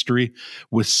history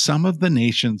with some of the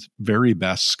nation's very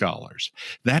best scholars.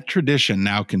 That tradition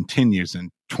now continues in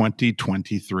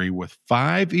 2023 with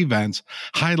 5 events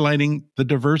highlighting the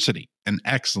diversity and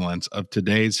excellence of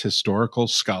today's historical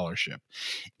scholarship.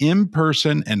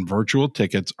 In-person and virtual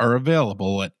tickets are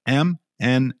available at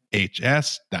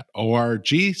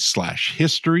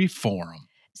mnhs.org/historyforum.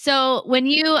 So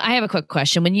I have a quick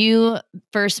question. When you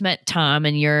first met Tom,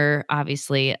 and you're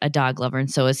obviously a dog lover, and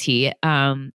so is he,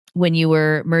 when you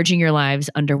were merging your lives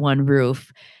under one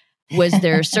roof, was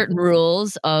there certain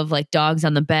rules of like dogs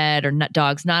on the bed or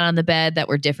dogs not on the bed that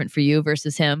were different for you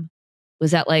versus him?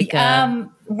 Was that like, how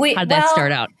did that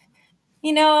start out?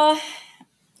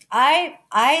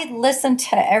 I listen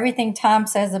to everything Tom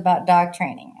says about dog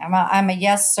training. I'm a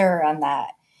yes, sir on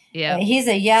that. Yeah. He's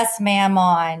a yes, ma'am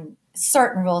on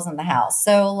certain rules in the house.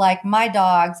 So like my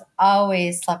dogs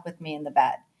always slept with me in the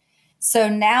bed. So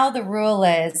now the rule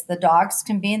is the dogs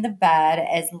can be in the bed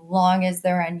as long as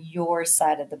they're on your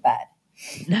side of the bed.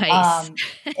 Nice.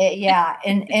 Yeah.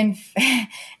 And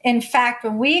in fact,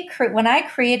 when I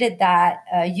created that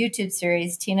YouTube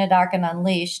series, Tina Dawkins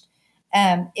Unleashed,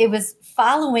 it was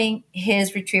following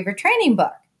his retriever training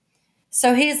book.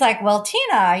 So he's like, well,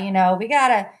 Tina, we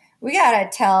we got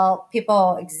to tell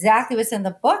people exactly what's in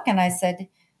the book. And I said,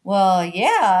 well,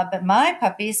 yeah, but my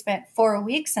puppy spent 4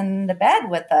 weeks in the bed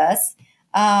with us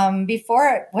before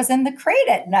it was in the crate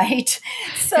at night.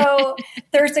 So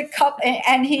there's a couple,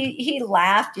 and he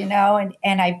laughed, and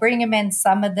I bring him in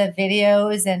some of the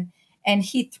videos, and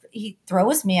he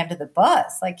throws me under the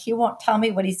bus. Like, he won't tell me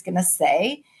what he's going to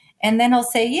say. And then he'll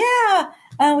say,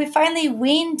 yeah, we finally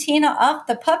weaned Tina off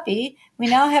the puppy. We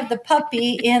now have the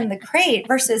puppy in the crate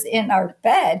versus in our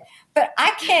bed. But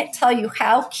I can't tell you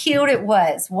how cute it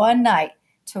was one night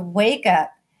to wake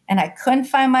up and I couldn't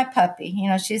find my puppy.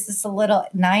 She's just a little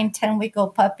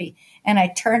 9-10-week-old puppy. And I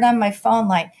turned on my phone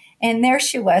light, and there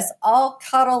she was, all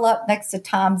cuddled up next to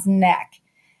Tom's neck.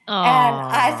 Aww. And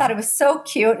I thought it was so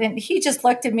cute. And he just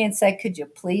looked at me and said, could you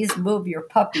please move your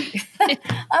puppy?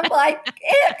 I'm like,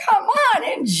 come on,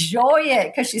 enjoy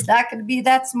it, because she's not going to be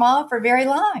that small for very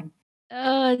long.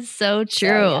 Oh, it's so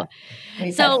true.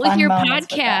 So with your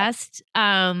podcast,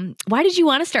 why did you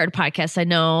want to start a podcast? I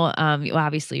know,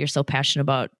 obviously you're so passionate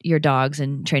about your dogs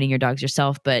and training your dogs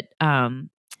yourself, but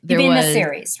you mean the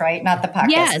series, right? Not the podcast,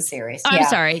 yes. The series. I'm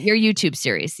sorry, your YouTube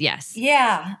series. Yes.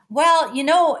 Yeah. Well,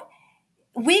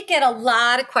 we get a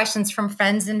lot of questions from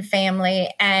friends and family,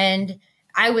 and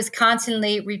I was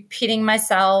constantly repeating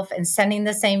myself and sending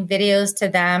the same videos to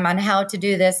them on how to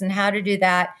do this and how to do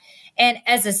that. And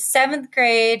as a 7th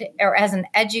grade or as an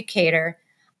educator,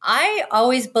 I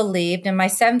always believed, and my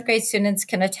 7th grade students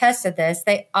can attest to this,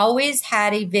 they always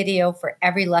had a video for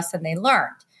every lesson they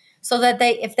learned. So that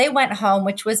if they went home,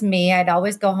 which was me, I'd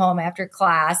always go home after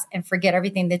class and forget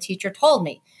everything the teacher told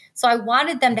me. So I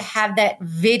wanted them to have that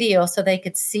video so they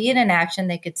could see it in action,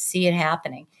 they could see it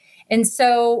happening. And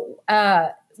so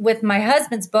with my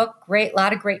husband's book, a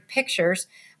lot of great pictures,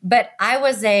 but I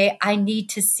was I need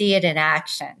to see it in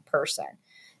action person.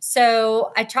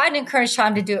 So I tried to encourage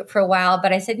Tom to do it for a while,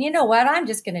 but I said, you know what, I'm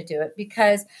just going to do it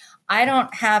because I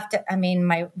don't have to.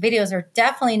 My videos are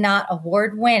definitely not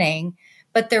award winning,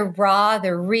 but they're raw,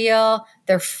 they're real,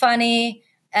 they're funny.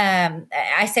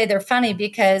 I say they're funny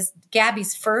because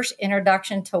Gabby's first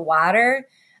introduction to water,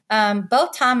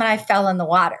 both Tom and I fell in the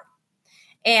water.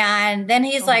 And then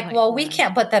he's like, well, we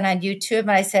can't put that on YouTube.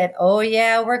 And I said, oh,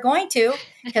 yeah, we're going to,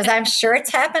 because I'm sure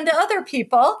it's happened to other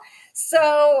people.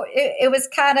 So it was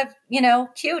kind of,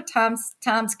 cute.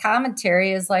 Tom's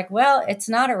commentary is like, well, it's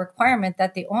not a requirement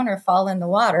that the owner fall in the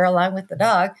water along with the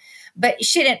dog. But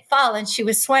she didn't fall, and she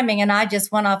was swimming, and I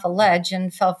just went off a ledge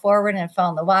and fell forward and fell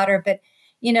in the water. But,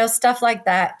 stuff like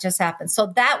that just happened.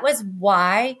 So that was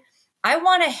why I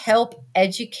want to help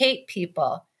educate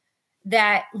people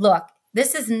that, look,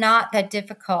 this is not that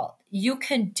difficult. You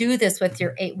can do this with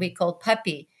your 8-week-old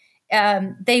puppy.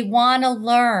 They want to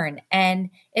learn, and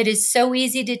it is so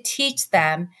easy to teach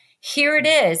them. Here it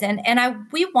is. And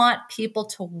we want people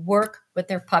to work with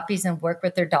their puppies and work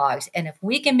with their dogs. And if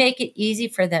we can make it easy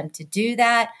for them to do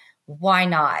that, why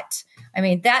not?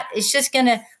 That is just going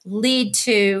to lead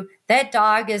to that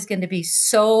dog is going to be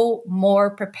so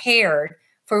more prepared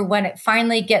for when it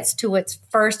finally gets to its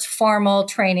first formal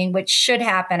training, which should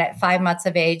happen at 5 months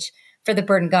of age for the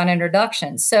bird and gun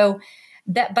introduction. So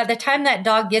that by the time that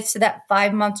dog gets to that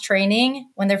 5 month training,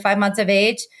 when they're 5 months of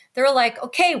age, they're like,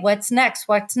 okay, what's next?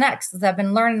 What's next? Because I've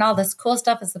been learning all this cool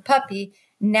stuff as a puppy.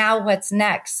 Now what's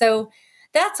next? So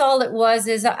that's all it was,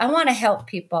 is I want to help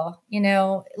people,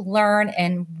 learn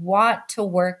and want to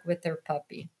work with their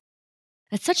puppy.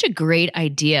 That's such a great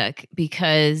idea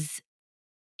because,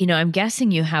 I'm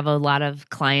guessing you have a lot of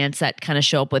clients that kind of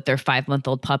show up with their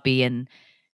 5-month-old puppy and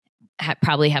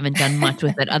probably haven't done much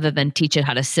with it other than teach it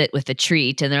how to sit with a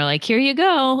treat. And they're like, here you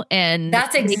go. And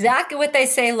that's exactly what they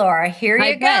say, Laura. Here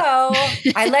you go.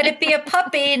 I let it be a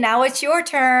puppy. Now it's your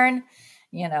turn,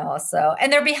 so,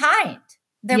 and they're behind.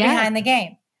 They're behind the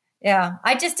game. Yeah.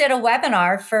 I just did a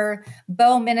webinar for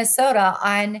Bow, Minnesota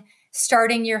on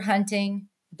starting your hunting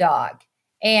dog.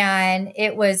 And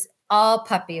it was all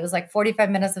puppy. It was like 45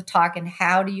 minutes of talking.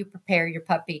 How do you prepare your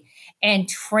puppy? And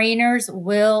trainers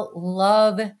will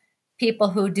love people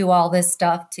who do all this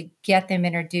stuff to get them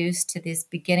introduced to these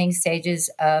beginning stages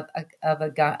of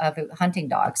a hunting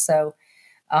dog. So,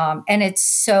 and it's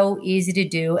so easy to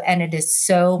do, and it is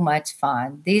so much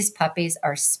fun. These puppies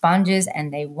are sponges,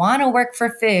 and they want to work for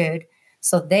food,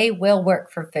 so they will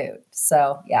work for food.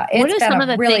 So, yeah, it's been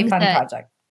a really fun project.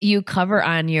 You cover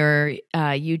on your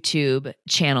YouTube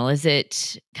channel? Is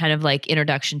it kind of like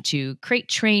introduction to crate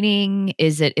training?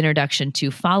 Is it introduction to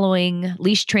following,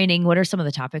 leash training? What are some of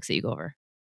the topics that you go over?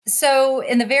 So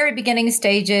in the very beginning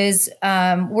stages,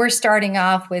 we're starting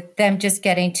off with them just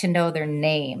getting to know their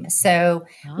name. So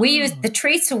we use the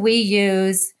treats we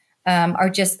use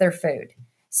are just their food.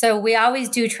 So we always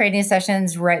do training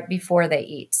sessions right before they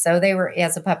eat. So they were,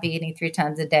 as a puppy, eating 3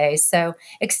 times a day. So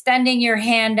extending your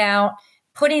hand out,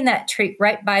 putting that treat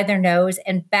right by their nose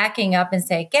and backing up and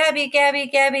say, Gabby, Gabby,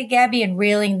 Gabby, Gabby, and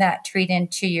reeling that treat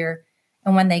into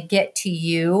and when they get to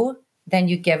you, then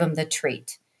you give them the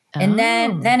treat. And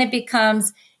then it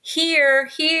becomes here,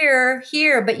 here,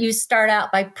 here. But you start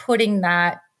out by putting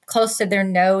that close to their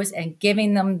nose and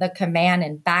giving them the command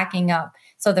and backing up.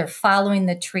 So they're following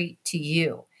the treat to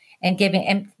you and giving,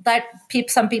 and that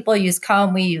some people use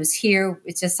come, we use here.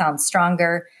 It just sounds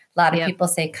stronger. A lot of people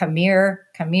say come here.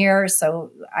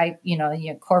 So you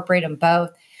incorporate them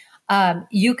both.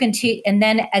 You can teach, and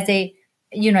then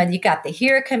you got the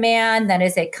here command, then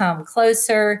as they come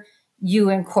closer, you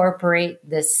incorporate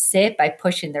the sit by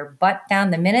pushing their butt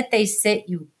down. The minute they sit,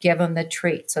 you give them the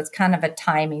treat. So it's kind of a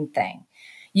timing thing.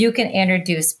 You can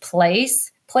introduce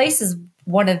place. Place is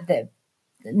one of the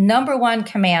number one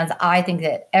commands I think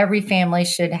that every family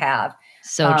should have.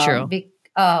 So true.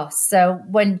 So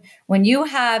when you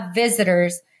have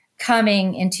visitors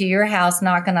coming into your house,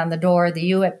 knocking on the door,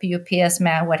 the UPS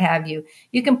man, what have you,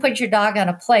 you can put your dog on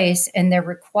a place and they're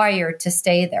required to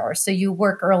stay there. So you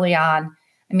work early on.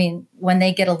 I mean, when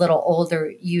they get a little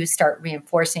older, you start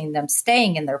reinforcing them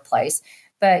staying in their place.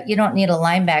 But you don't need a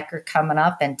linebacker coming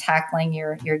up and tackling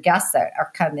your guests that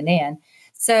are coming in.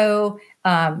 So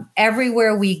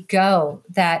everywhere we go,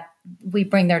 that we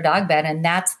bring their dog bed, and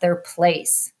that's their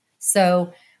place.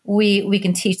 So we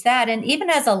can teach that. And even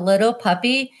as a little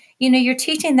puppy, you're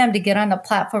teaching them to get on a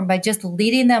platform by just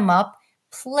leading them up,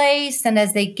 place, and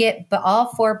as they get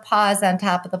all 4 paws on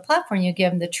top of the platform, you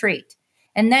give them the treat.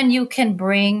 And then you can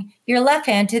bring your left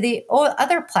hand to the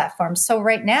other platform. So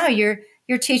right now you're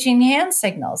teaching hand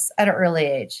signals at an early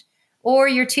age, or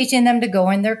you're teaching them to go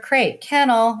in their crate,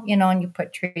 kennel, and you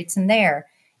put treats in there.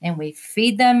 And we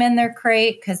feed them in their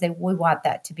crate because we want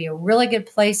that to be a really good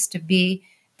place to be.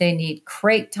 They need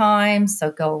crate time,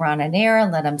 so go run an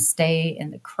errand, let them stay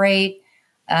in the crate.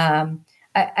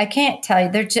 I can't tell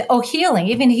you. They're just,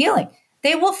 healing.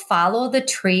 They will follow the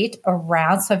treat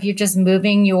around. So if you're just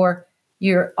moving your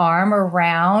arm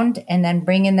around and then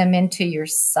bringing them into your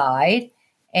side,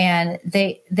 and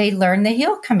they learn the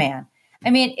heel command. I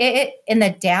mean, in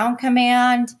the down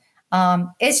command,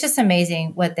 it's just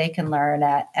amazing what they can learn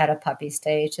at a puppy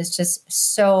stage. It's just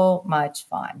so much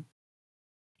fun.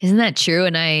 Isn't that true?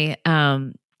 And I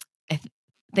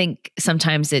think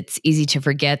sometimes it's easy to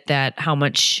forget that how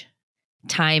much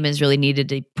time is really needed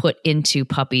to put into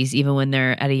puppies, even when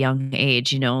they're at a young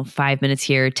age, 5 minutes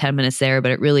here, 10 minutes there,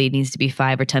 but it really needs to be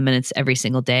 5 or 10 minutes every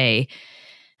single day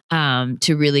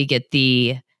to really get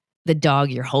the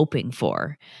dog you're hoping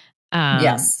for.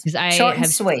 Yes. Short and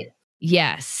sweet.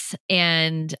 Yes.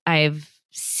 And I've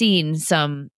seen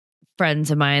some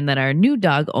friends of mine that are new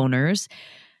dog owners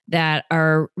that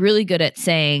are really good at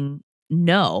saying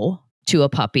no to a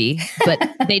puppy, but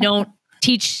they don't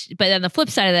teach. But on the flip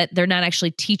side of that, they're not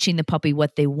actually teaching the puppy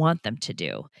what they want them to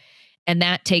do. And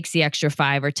that takes the extra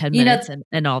 5 or 10 minutes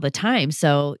and all the time.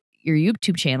 So your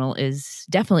YouTube channel is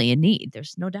definitely in need.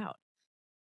 There's no doubt.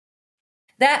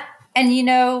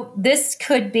 This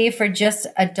could be for just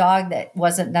a dog that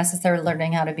wasn't necessarily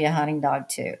learning how to be a hunting dog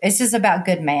too. It's just about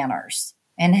good manners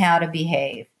and how to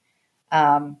behave.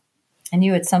 And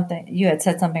you had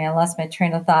said something, I lost my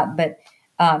train of thought, but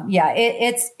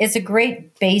it's a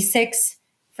great basics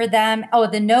for them. Oh,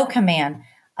 the no command.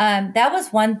 That was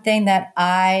one thing that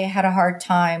I had a hard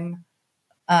time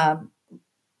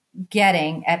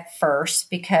getting at first,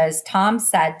 because Tom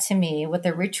said to me with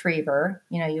a retriever,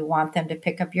 you want them to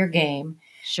pick up your game.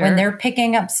 Sure. When they're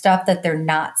picking up stuff that they're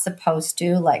not supposed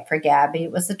to, like for Gabby,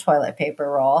 it was the toilet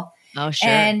paper roll. Oh, sure.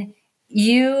 And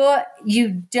you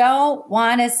don't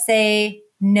want to say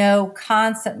no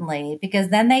constantly, because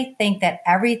then they think that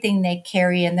everything they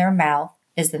carry in their mouth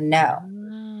is a no.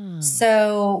 Oh.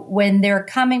 So when they're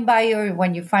coming by you, or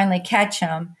when you finally catch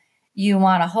them, you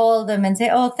want to hold them and say,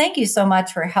 oh, thank you so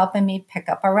much for helping me pick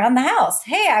up around the house.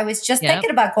 Hey, I was just thinking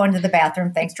about going to the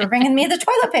bathroom. Thanks for bringing me the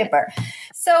toilet paper.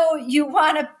 So you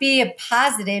want to be a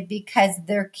positive because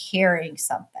they're carrying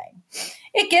something.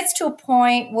 It gets to a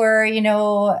point where,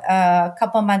 a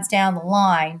couple of months down the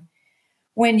line,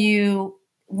 when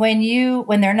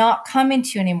they're not coming to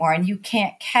you anymore and you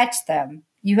can't catch them,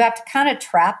 you have to kind of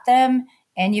trap them,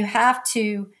 and you have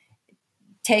to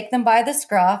take them by the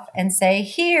scruff and say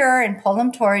here, and pull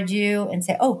them towards you and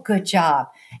say, oh, good job.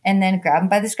 And then grab them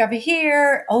by the scruff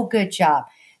here. Oh, good job.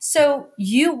 So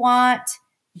you want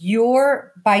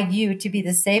you to be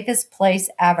the safest place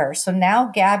ever. So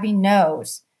now Gabby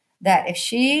knows that if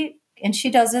she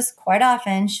does this quite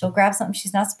often, she'll grab something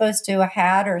she's not supposed to, a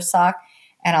hat or a sock,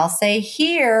 And I'll say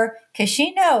here, because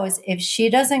she knows if she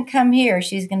doesn't come here,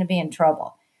 she's going to be in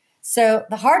trouble. So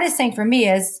the hardest thing for me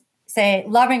is, say,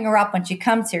 loving her up when she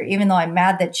comes here, even though I'm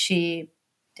mad that she,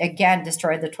 again,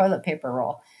 destroyed the toilet paper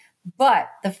roll. But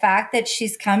the fact that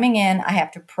she's coming in, I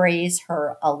have to praise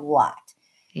her a lot.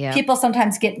 Yeah. People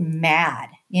sometimes get mad,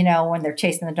 when they're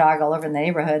chasing the dog all over the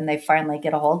neighborhood and they finally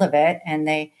get a hold of it and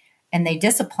they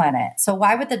discipline it. So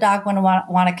why would the dog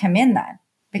want to come in then?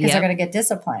 Because they're going to get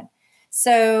disciplined.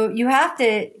 So you have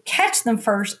to catch them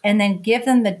first and then give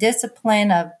them the discipline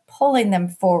of pulling them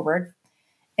forward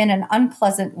in an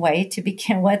unpleasant way to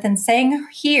begin with and saying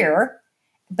here,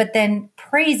 but then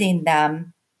praising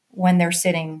them when they're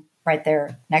sitting right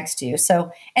there next to you.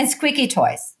 So, and squeaky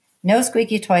toys. No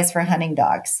squeaky toys for hunting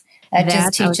dogs. That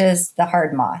just teaches the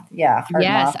hard moth. Yeah.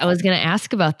 Yes, I was going to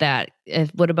ask about that.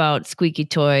 What about squeaky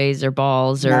toys or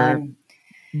balls or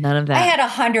none of that? I had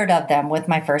 100 of them with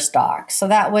my first dog. So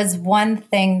that was one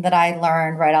thing that I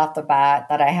learned right off the bat,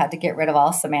 that I had to get rid of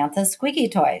all Samantha's squeaky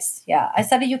toys. Yeah. I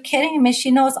said, are you kidding? I mean,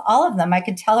 she knows all of them. I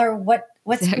could tell her what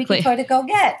squeaky toy to go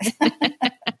get.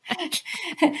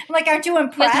 I'm like, aren't you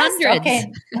impressed?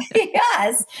 Okay.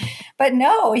 Yes. But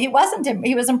no, he wasn't.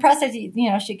 He was impressed that,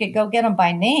 she could go get them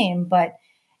by name. But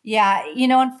yeah,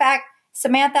 in fact,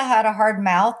 Samantha had a hard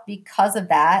mouth because of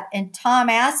that. And Tom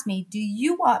asked me, do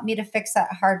you want me to fix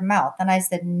that hard mouth? And I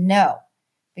said, no,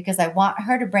 because I want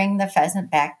her to bring the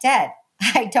pheasant back dead.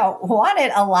 I don't want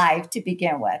it alive to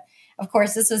begin with. Of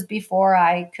course, this was before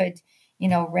I could,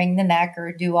 wring the neck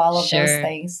or do all of those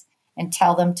things and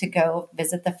tell them to go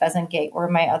visit the pheasant gate where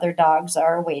my other dogs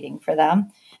are waiting for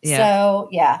them. Yeah. So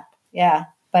yeah.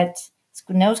 But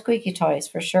no squeaky toys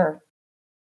for sure.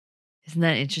 Isn't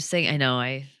that interesting? I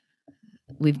know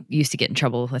we used to get in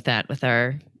trouble with that with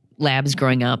our labs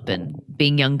growing up and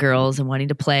being young girls and wanting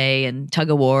to play and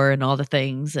tug of war and all the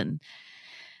things. And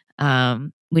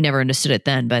we never understood it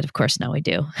then, but of course now we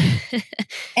do.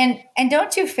 And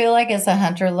don't you feel like as a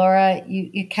hunter, Laura,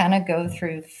 you kind of go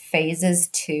through phases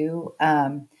too?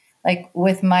 Like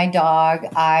with my dog,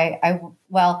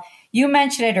 well, you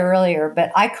mentioned it earlier, but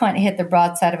I couldn't hit the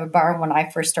broadside of a barn when I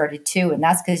first started too. And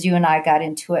that's because you and I got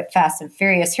into it fast and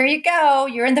furious. Here you go.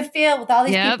 You're in the field with all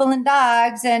these people and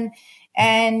dogs and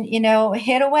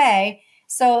hit away.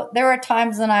 So there were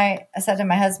times when I said to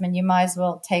my husband, you might as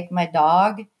well take my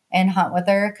dog and hunt with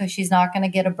her because she's not going to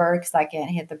get a bird because I can't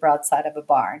hit the broadside of a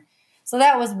barn. So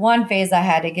that was one phase I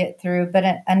had to get through. But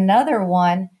another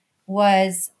one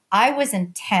was I was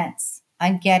intense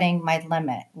on getting my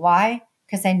limit. Why?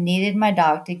 Because I needed my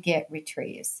dog to get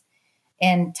retrieves.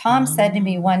 And Tom said to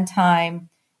me one time,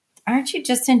 aren't you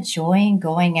just enjoying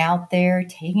going out there,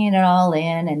 taking it all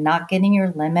in and not getting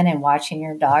your limit and watching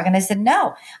your dog? And I said,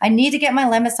 no, I need to get my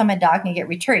limit so my dog can get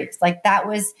retrieves. Like that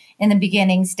was in the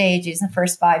beginning stages, in the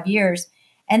first 5 years.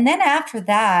 And then after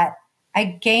that, I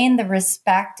gained the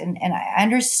respect and I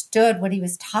understood what he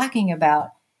was talking about.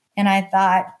 And I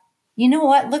thought, you know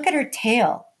what? Look at her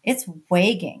tail. It's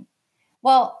wagging.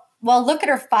 Well, look at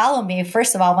her follow me.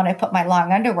 First of all, when I put my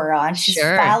long underwear on, she's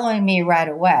following me right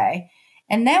away.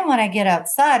 And then when I get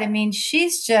outside, I mean,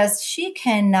 she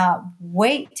cannot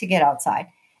wait to get outside.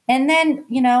 And then,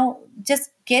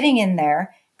 just getting in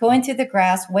there, going through the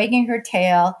grass, wagging her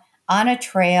tail on a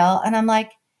trail. And I'm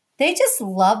like, they just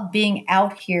love being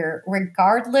out here,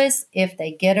 regardless if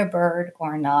they get a bird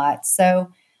or not.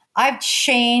 So I've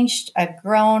changed, I've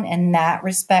grown in that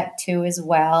respect too as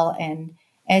well. And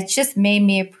it's just made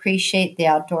me appreciate the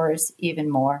outdoors even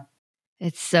more.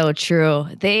 It's so true.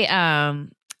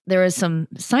 There was some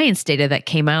science data that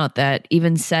came out that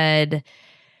even said,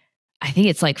 I think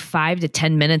it's like 5 to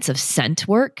 10 minutes of scent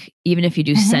work, even if you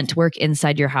do scent work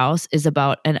inside your house, is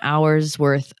about an hour's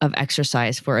worth of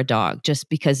exercise for a dog, just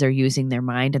because they're using their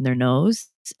mind and their nose.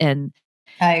 And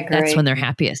I agree. That's when they're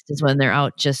happiest, is when they're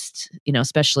out just,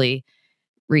 especially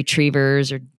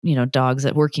retrievers or,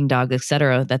 dogs, working dogs, et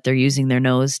cetera, that they're using their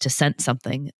nose to scent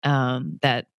something,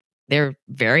 that they're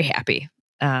very happy.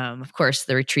 Of course,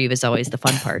 the retrieve is always the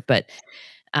fun part, but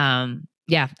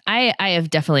I have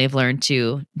definitely learned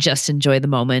to just enjoy the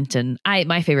moment. And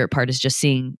my favorite part is just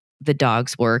seeing the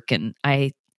dogs work. And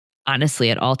I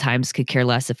honestly, at all times, could care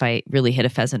less if I really hit a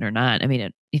pheasant or not. I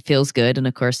mean, it feels good. And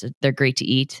of course, they're great to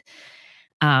eat.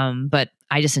 But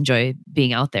I just enjoy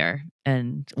being out there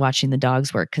and watching the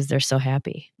dogs work because they're so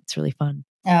happy. It's really fun.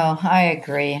 Oh, I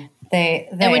agree. They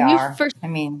are.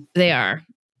 They are.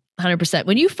 100%.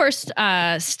 When you first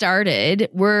started,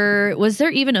 was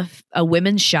there even a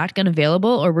women's shotgun available,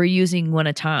 or were you using one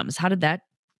of Tom's? How did that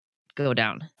go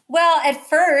down? Well, at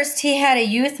first he had a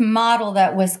youth model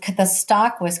that the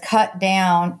stock was cut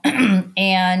down,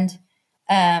 and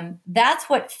that's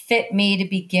what fit me to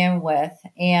begin with.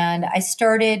 And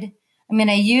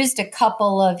I used a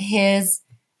couple of his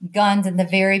guns in the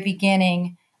very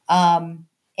beginning. And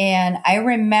I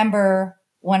remember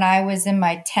when I was in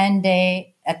my 10-day,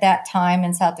 at that time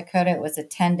in South Dakota, it was a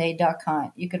 10-day duck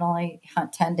hunt. You could only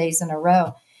hunt 10 days in a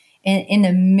row. In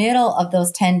the middle of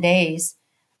those 10 days,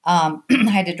 I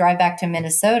had to drive back to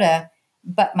Minnesota,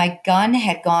 but my gun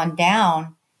had gone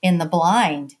down in the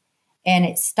blind and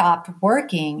it stopped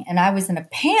working. And I was in a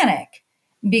panic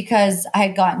because I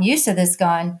had gotten used to this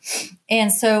gun.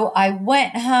 And so I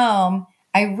went home.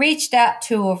 I reached out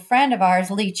to a friend of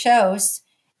ours, Lee Chose,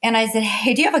 and I said,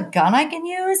 "Hey, do you have a gun I can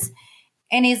use?"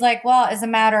 And he's like, "Well, as a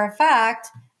matter of fact,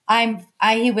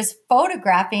 he was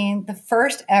photographing the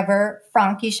first ever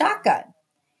Franke shotgun."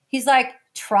 He's like,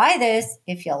 "Try this.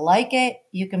 If you like it,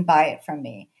 you can buy it from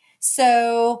me."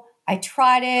 So I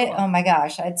tried it. Cool. Oh my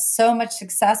gosh, I had so much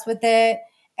success with it.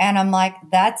 And I'm like,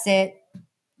 that's it.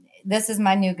 This is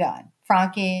my new gun,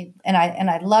 Franke. And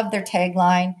I love their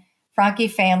tagline, Franke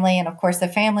family. And of course, the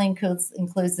family includes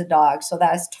the dog. So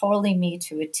that is totally me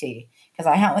to a T, because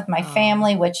I hunt with my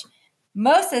family, which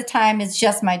most of the time is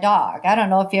just my dog. I don't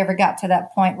know if you ever got to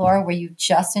that point, Laura, where you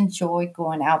just enjoy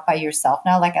going out by yourself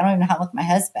now. Like, I don't even hunt with my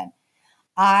husband.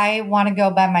 I want to go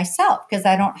by myself because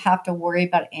I don't have to worry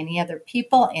about any other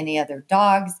people, any other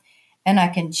dogs, and I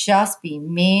can just be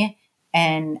me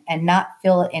and not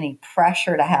feel any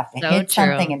pressure to have to hit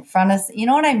something in front of, you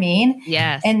know what I mean?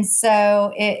 Yes. And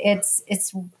so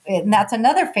and that's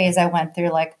another phase I went through.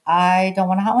 Like, I don't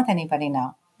want to hunt with anybody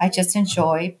now. I just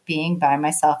enjoy being by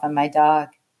myself and my dog.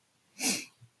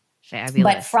 Fabulous.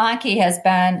 But Franke has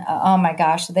been, oh my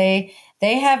gosh, they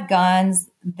have guns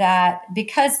that,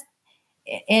 because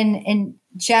in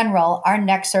general, our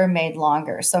necks are made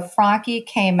longer. So Franke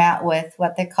came out with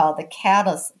what they call the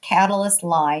Catalyst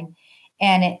line.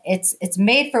 And it's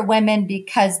made for women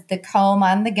because the comb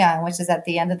on the gun, which is at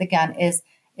the end of the gun, is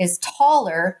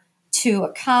taller to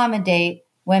accommodate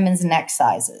women's neck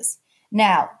sizes.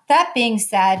 Now, that being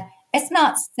said, it's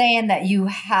not saying that you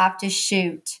have to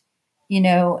shoot,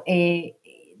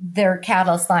 their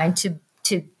Catalyst line to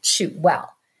shoot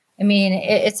well. I mean,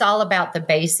 it's all about the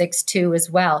basics too as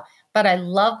well. But I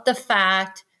love the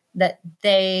fact that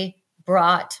they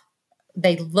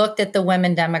looked at the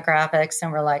women demographics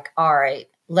and were like, all right,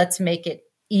 let's make it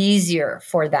easier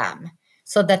for them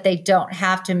so that they don't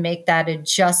have to make that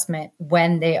adjustment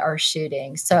when they are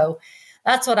shooting. So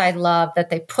that's what I love,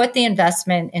 that they put the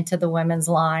investment into the women's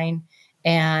line.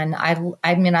 And I've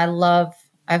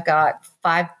got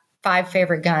five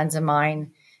favorite guns of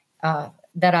mine,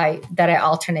 that I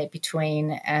alternate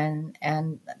between, and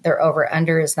their over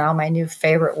under is now my new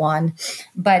favorite one.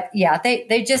 But yeah,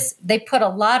 they put a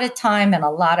lot of time and a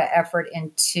lot of effort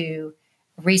into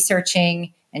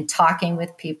researching and talking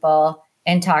with people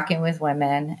and talking with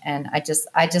women. And I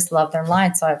just love their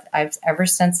line. So I've ever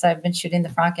since I've been shooting the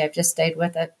Franke, I've just stayed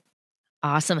with it.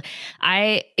 Awesome.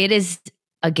 It is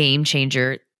a game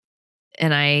changer,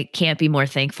 and I can't be more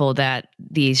thankful that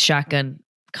these shotgun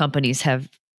companies have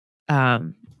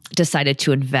decided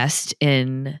to invest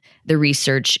in the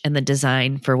research and the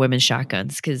design for women's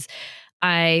shotguns, because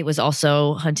I was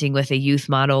also hunting with a youth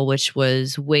model, which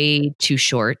was way too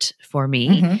short for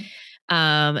me. Mm-hmm.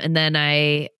 And then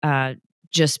I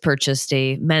just purchased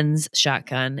a men's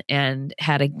shotgun and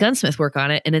had a gunsmith work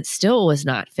on it, and it still was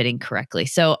not fitting correctly.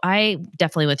 So I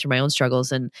definitely went through my own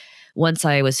struggles. And once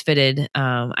I was fitted,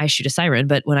 I shoot a Siren,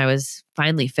 but when I was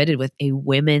finally fitted with a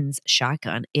women's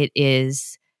shotgun,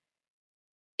 it's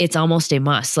almost a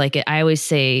must. Like, I always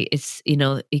say, it's,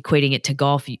 equating it to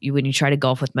golf. When you try to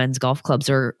golf with men's golf clubs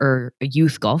or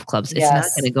youth golf clubs, it's not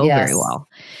going to go very well.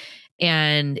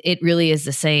 And it really is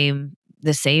the same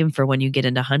for when you get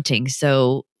into hunting.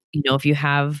 So, if you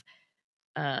have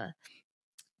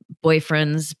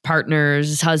boyfriends,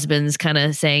 partners, husbands kind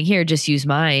of saying, here, just use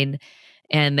mine,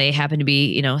 and they happen to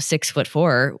be,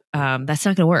 6'4", that's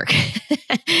not going to work.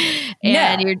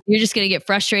 And you're just going to get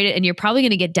frustrated, and you're probably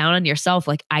going to get down on yourself.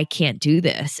 Like, I can't do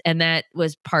this. And that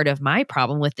was part of my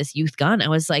problem with this youth gun. I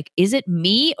was like, is it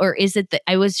me, or is it that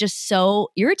I was just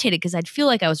so irritated because I'd feel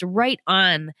like I was right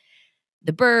on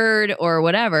the bird or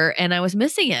whatever, and I was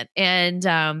missing it. And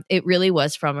it really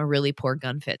was from a really poor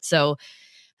gun fit. So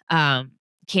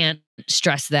can't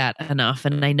stress that enough.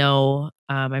 And I know,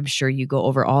 I'm sure you go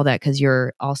over all that because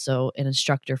you're also an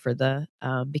instructor for the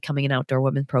Becoming an Outdoor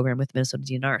Woman program with Minnesota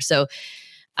DNR. So,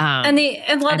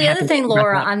 the other thing,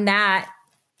 Laura, on that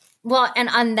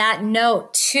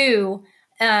note too,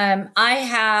 I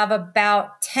have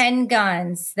about 10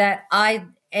 guns that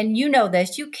and you know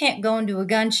this, you can't go into a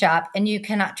gun shop and you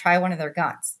cannot try one of their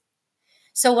guns.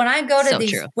 So when I go to So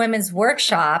these true. women's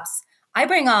workshops, I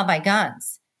bring all my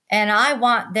guns and I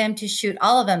want them to shoot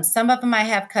all of them. Some of them I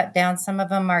have cut down. Some of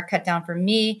them are cut down for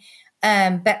me.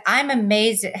 But I'm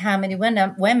amazed at how many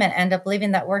women end up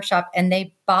leaving that workshop and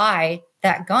they buy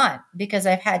that gun because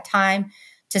I've had time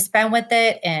to spend with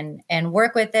it and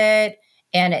work with it.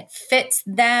 And it fits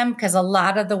them because a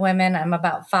lot of the women, I'm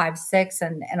about 5'6",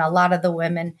 and a lot of the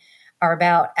women are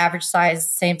about average size,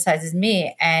 same size as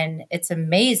me. And it's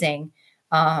amazing.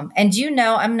 And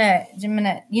I'm gonna,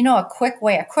 a quick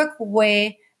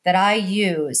way that I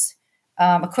use,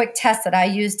 a quick test that I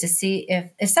use to see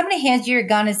if somebody hands you your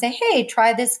gun and say, hey,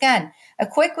 try this gun. A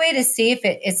quick way to see if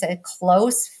it's a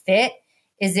close fit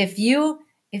is if you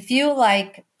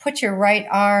like put your right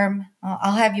arm,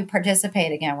 I'll have you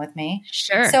participate again with me.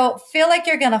 Sure. So feel like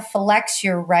you're going to flex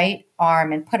your right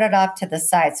arm and put it off to the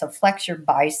side. So flex your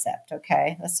bicep.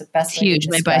 Okay. That's the best way huge.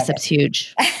 to My describe bicep's it.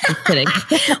 huge. Just kidding.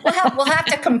 we'll have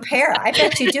to compare. I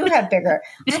bet you do have bigger.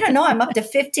 I don't know. I'm up to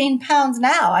 15 pounds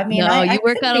now. I mean, no, I you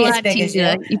work couldn't out a be as lot, big as you.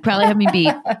 Tina. You probably have me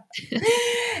beat.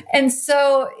 And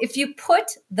so if you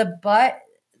put the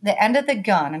end of the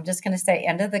gun, I'm just going to say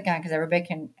end of the gun because everybody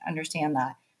can understand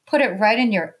that. Put it right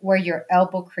in where your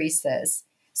elbow crease is.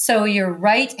 So your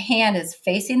right hand is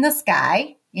facing the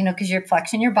sky, because you're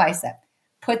flexing your bicep.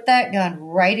 Put that gun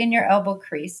right in your elbow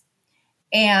crease,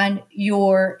 and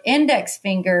your index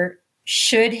finger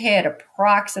should hit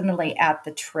approximately at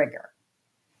the trigger.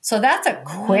 So that's a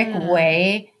quick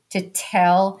way to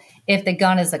tell if the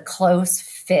gun is a close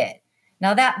fit.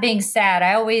 Now, that being said,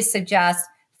 I always suggest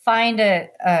find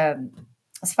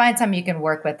something you can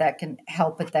work with that can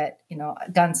help with that,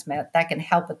 a gunsmith that can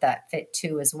help with that fit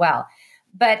too as well.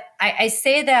 But I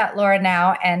say that, Laura,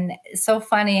 now, and it's so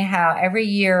funny how every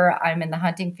year I'm in the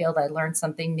hunting field, I learn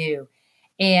something new.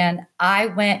 And I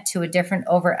went to a different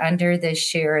over-under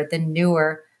this year, the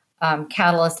newer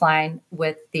Catalyst line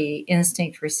with the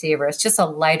Instinct receiver. It's just a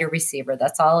lighter receiver.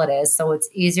 That's all it is. So it's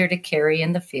easier to carry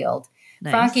in the field.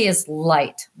 Nice. Frankie is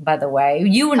light, by the way.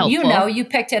 You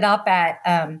picked it up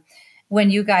at when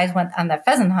you guys went on the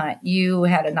pheasant hunt. You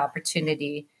had an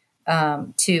opportunity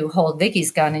to hold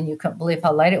Vicky's gun, and you couldn't believe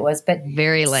how light it was. But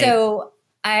very light. So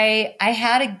I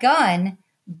had a gun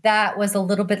that was a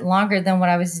little bit longer than what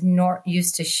I was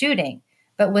used to shooting,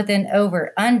 but with an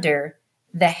over-under,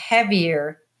 the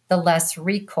heavier, the less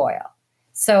recoil.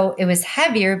 So it was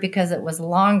heavier because it was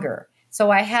longer.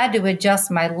 So I had to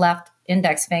adjust my left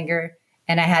index finger,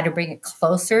 and I had to bring it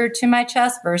closer to my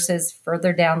chest versus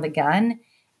further down the gun.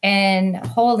 And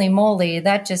holy moly,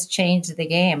 that just changed the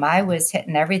game. I was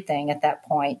hitting everything at that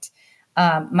point.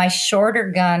 My shorter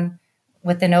gun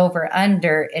with an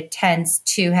over-under, it tends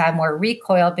to have more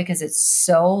recoil because it's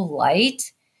so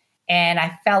light. And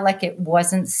I felt like it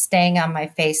wasn't staying on my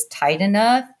face tight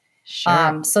enough.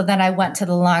 Sure. So then I went to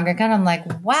the longer gun. I'm like,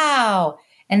 wow.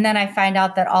 And then I find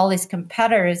out that all these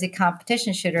competitors, the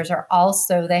competition shooters,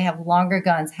 they have longer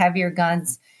guns, heavier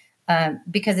guns,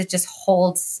 because it just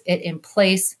holds it in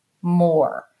place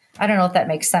more. I don't know if that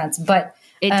makes sense, but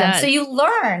it does. So you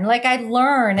learn. Like I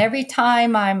learn every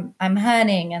time I'm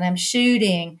hunting and I'm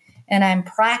shooting and I'm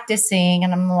practicing,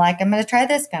 and I'm like, I'm going to try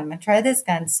this gun. I'm going to try this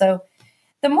gun. So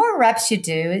the more reps you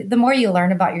do, the more you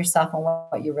learn about yourself and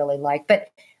what you really like.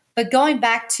 But going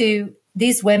back to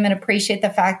these women appreciate the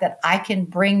fact that I can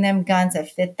bring them guns that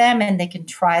fit them, and they can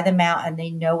try them out, and they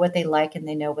know what they like and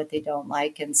they know what they don't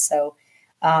like. And so,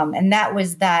 and that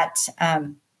was that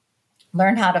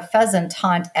Learn How to Pheasant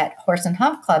Hunt at Horse and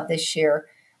Hunt Club this year,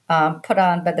 put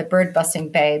on by the Bird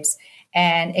Busting Babes.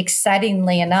 And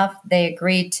excitingly enough, they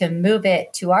agreed to move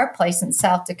it to our place in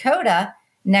South Dakota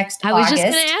next August. I was just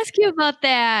going to ask you about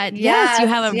that. Yes, you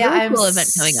have a really cool event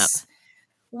coming up.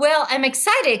 Well, I'm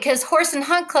excited because Horse and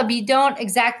Hunt Club, you don't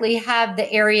exactly have the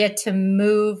area to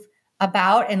move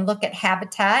about and look at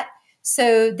habitat.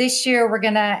 So this year we're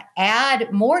going to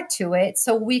add more to it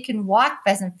so we can walk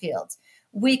pheasant fields.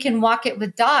 We can walk it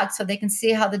with dogs so they can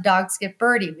see how the dogs get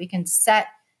birdie. We can set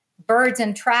birds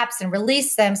in traps and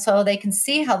release them so they can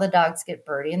see how the dogs get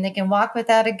birdie, and they can walk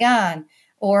without a gun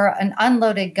or an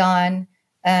unloaded gun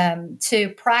to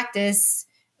practice,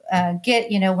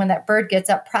 when that bird gets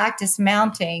up, practice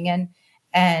mounting.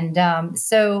 And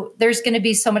so there's going to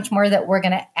be so much more that we're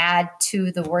going to add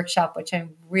to the workshop, which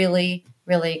I'm really,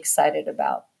 really excited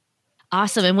about.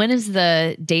 Awesome. And when is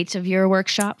the date of your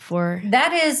workshop for?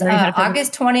 That is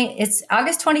August 20. It's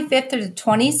August 25th through the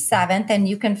 27th, and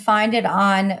you can find it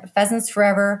on Pheasants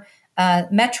Forever.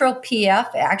 Metro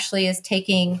PF actually is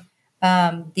taking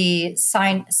the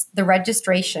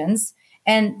registrations.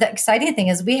 And the exciting thing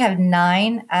is we have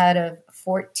 9 out of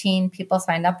 14 people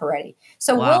signed up already.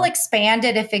 So Wow. we'll expand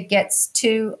it if it gets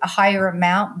to a higher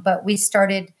amount, but we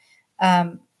started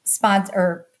sponsor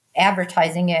or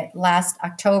advertising it last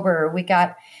October. We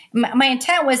got, my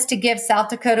intent was to give South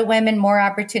Dakota women more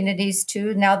opportunities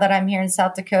too. Now that I'm here in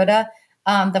South Dakota,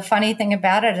 the funny thing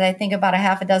about it is I think about a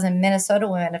half a dozen Minnesota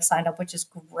women have signed up, which is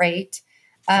great.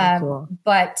 Cool.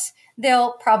 But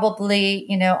they'll probably,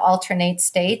 alternate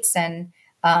states. And,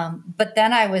 but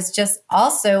then I was just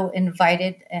also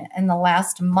invited in the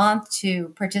last month to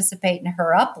participate in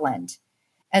Her Upland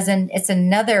it's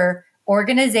another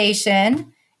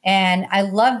organization. And I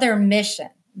love their mission.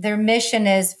 Their mission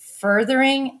is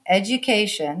furthering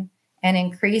education and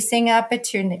increasing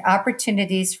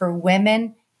opportunities for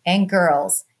women and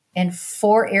girls in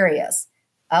 4 areas: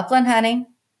 upland hunting,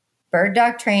 bird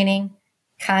dog training,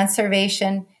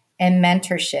 conservation, and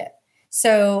mentorship.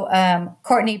 So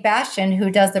Courtney Bastian, who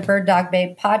does the Bird Dog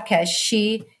Babe podcast,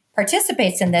 she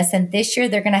participates in this. And this year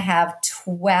they're going to have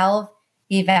 12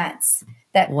 events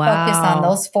that focus on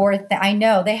those 4. I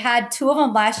know they had 2 of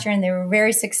them last year and they were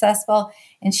very successful.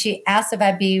 And she asked if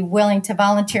I'd be willing to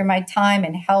volunteer my time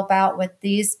and help out with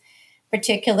these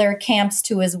particular camps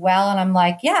too as well. And I'm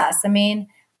like, yes. I mean,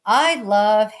 I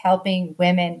love helping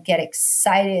women get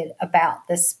excited about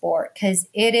this sport because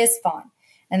it is fun.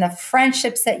 And the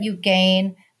friendships that you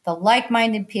gain, the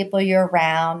like-minded people you're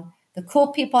around, the cool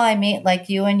people I meet like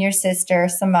you and your sister,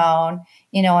 Simone,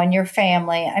 and your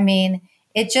family. I mean,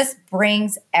 it just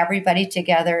brings everybody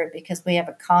together because we have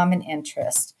a common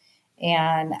interest.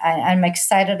 And I'm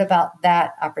excited about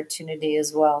that opportunity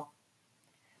as well.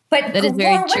 But that is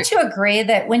very Laura, wouldn't you agree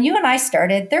that when you and I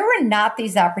started, there were not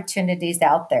these opportunities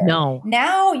out there? No.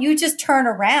 Now you just turn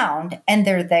around and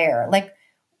they're there. Like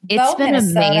it's been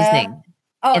Minnesota, amazing.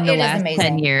 Oh, in the it last is amazing.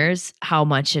 10 years, how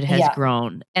much it has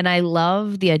grown. And I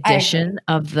love the addition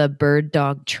of the bird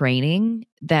dog training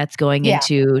that's going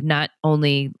into not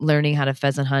only learning how to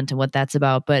pheasant hunt and what that's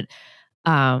about, but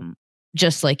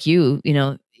just like you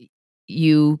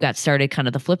got started kind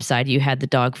of the flip side. You had the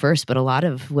dog first, but a lot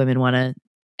of women want to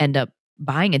end up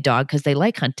buying a dog because they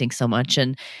like hunting so much.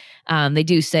 And they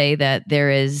do say that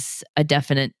there is a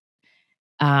definite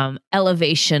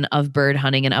elevation of bird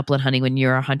hunting and upland hunting when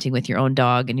you're hunting with your own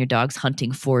dog and your dog's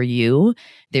hunting for you.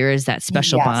 There is that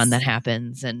special bond that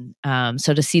happens. And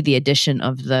so to see the addition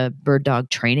of the bird dog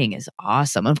training is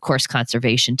awesome. Of course,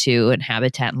 conservation too, and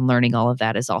habitat and learning all of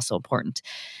that is also important.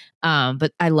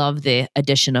 But I love the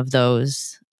addition of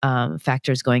those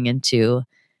factors going into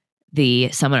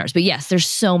the seminars. But yes, there's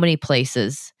so many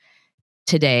places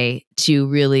today to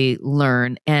really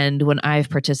learn. And when I've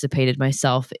participated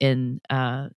myself in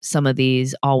some of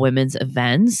these all women's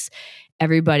events,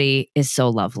 everybody is so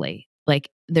lovely. Like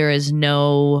there is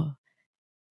no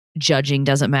judging,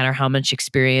 doesn't matter how much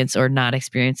experience or not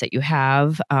experience that you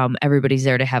have. Everybody's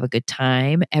there to have a good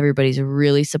time. Everybody's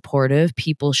really supportive.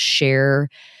 People share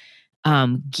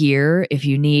gear. If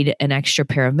you need an extra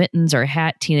pair of mittens or a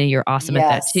hat, Tina, you're awesome at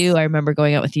that too. I remember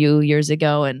going out with you years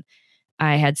ago and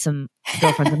I had some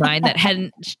girlfriends of mine that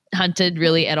hadn't hunted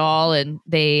really at all. And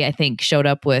they, I think, showed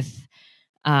up with,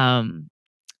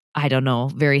 I don't know,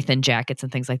 very thin jackets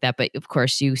and things like that. But of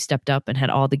course, you stepped up and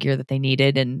had all the gear that they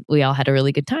needed. And we all had a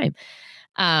really good time.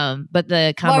 But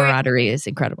the camaraderie is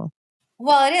incredible.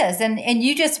 Well, it is. And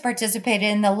you just participated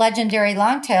in the legendary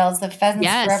Longtails, the Pheasants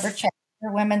Forever chapter,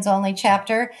 women's only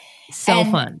chapter. So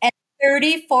fun. And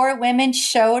 34 women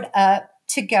showed up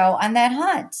to go on that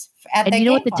hunt. And you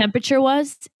know what the temperature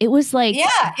was? It was like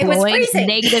it was freezing.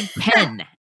 -10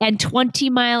 and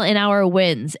 20-mile-an-hour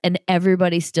winds, and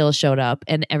everybody still showed up,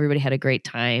 and everybody had a great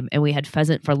time. And we had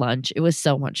pheasant for lunch. It was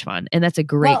so much fun, and that's a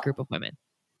great group of women.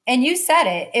 And you said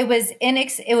it. It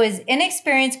was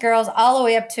inexperienced girls all the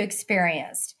way up to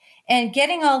experienced, and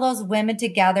getting all those women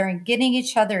together and getting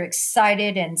each other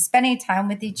excited and spending time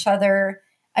with each other.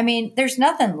 I mean, there's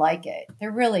nothing like it.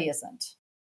 There really isn't.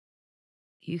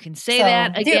 You can say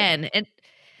that again.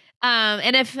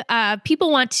 And if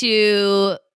people want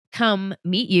to come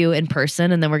meet you in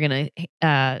person, and then we're going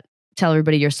to tell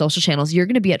everybody your social channels, you're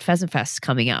going to be at Pheasant Fest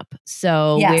coming up.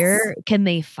 So where can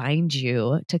they find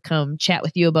you to come chat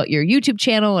with you about your YouTube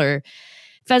channel or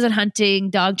pheasant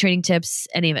hunting, dog training tips,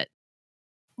 any of it?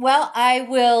 Well,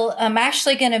 I'm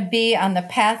actually going to be on the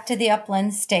Path to the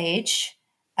Upland stage.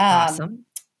 Awesome.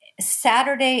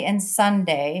 Saturday and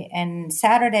Sunday, and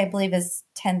Saturday I believe is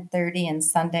 10:30 and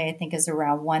Sunday I think is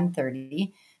around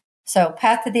 1:30. So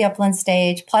Path to the Upland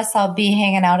stage, plus I'll be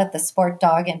hanging out at the Sport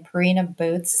Dog and Purina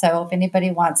booth. So if anybody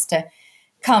wants to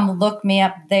come look me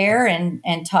up there and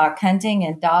talk hunting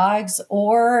and dogs,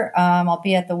 or I'll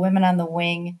be at the Women on the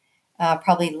Wing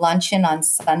probably luncheon on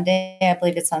Sunday. I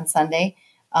believe it's on Sunday.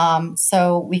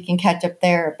 So we can catch up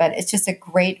there. But it's just a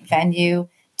great venue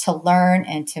to learn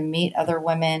and to meet other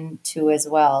women too as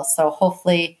well. So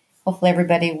hopefully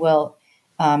everybody will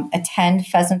attend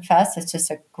Pheasant Fest. It's just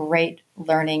a great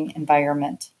learning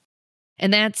environment.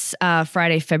 And that's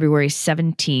Friday, February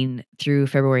 17th through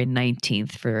February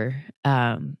 19th for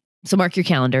so mark your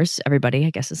calendars, everybody.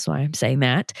 I guess that's why I'm saying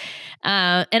that.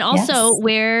 And also,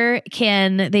 where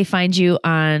can they find you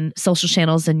on social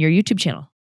channels and your YouTube channel?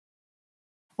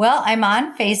 Well, I'm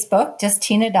on Facebook, just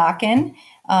Tina Dokken.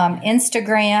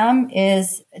 Instagram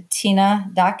is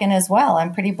Tina Dokken as well.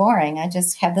 I'm pretty boring. I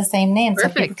just have the same name so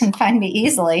people can find me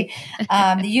easily.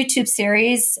 The YouTube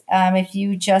series, if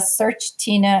you just search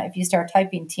Tina, if you start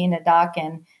typing Tina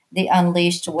Dokken, The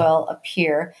Unleashed will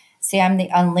appear. See, I'm the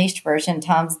unleashed version.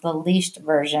 Tom's the leashed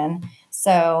version.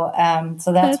 So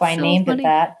that's why I named it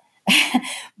that.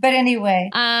 But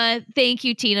anyway. Thank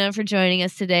you, Tina, for joining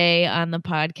us today on the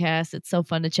podcast. It's so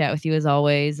fun to chat with you as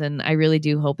always. And I really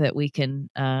do hope that we can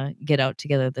get out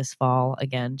together this fall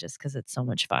again, just because it's so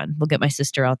much fun. We'll get my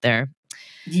sister out there.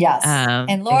 Yes.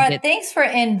 And Laura, thanks for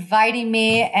inviting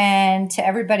me, and to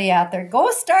everybody out there, go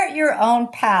start your own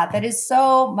path. That is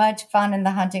so much fun in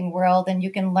the hunting world, and you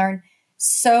can learn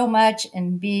so much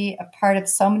and be a part of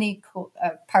so many cool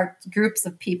groups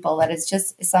of people that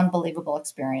it's unbelievable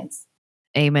experience.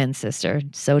 Amen, sister.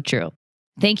 So true.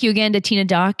 Thank you again to Tina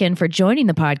Dokken for joining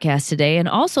the podcast today. And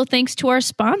also thanks to our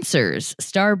sponsors,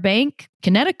 Star Bank,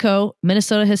 Connecticut,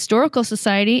 Minnesota Historical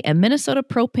Society, and Minnesota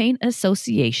Propane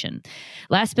Association.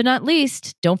 Last but not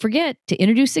least, don't forget to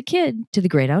introduce a kid to the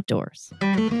great outdoors.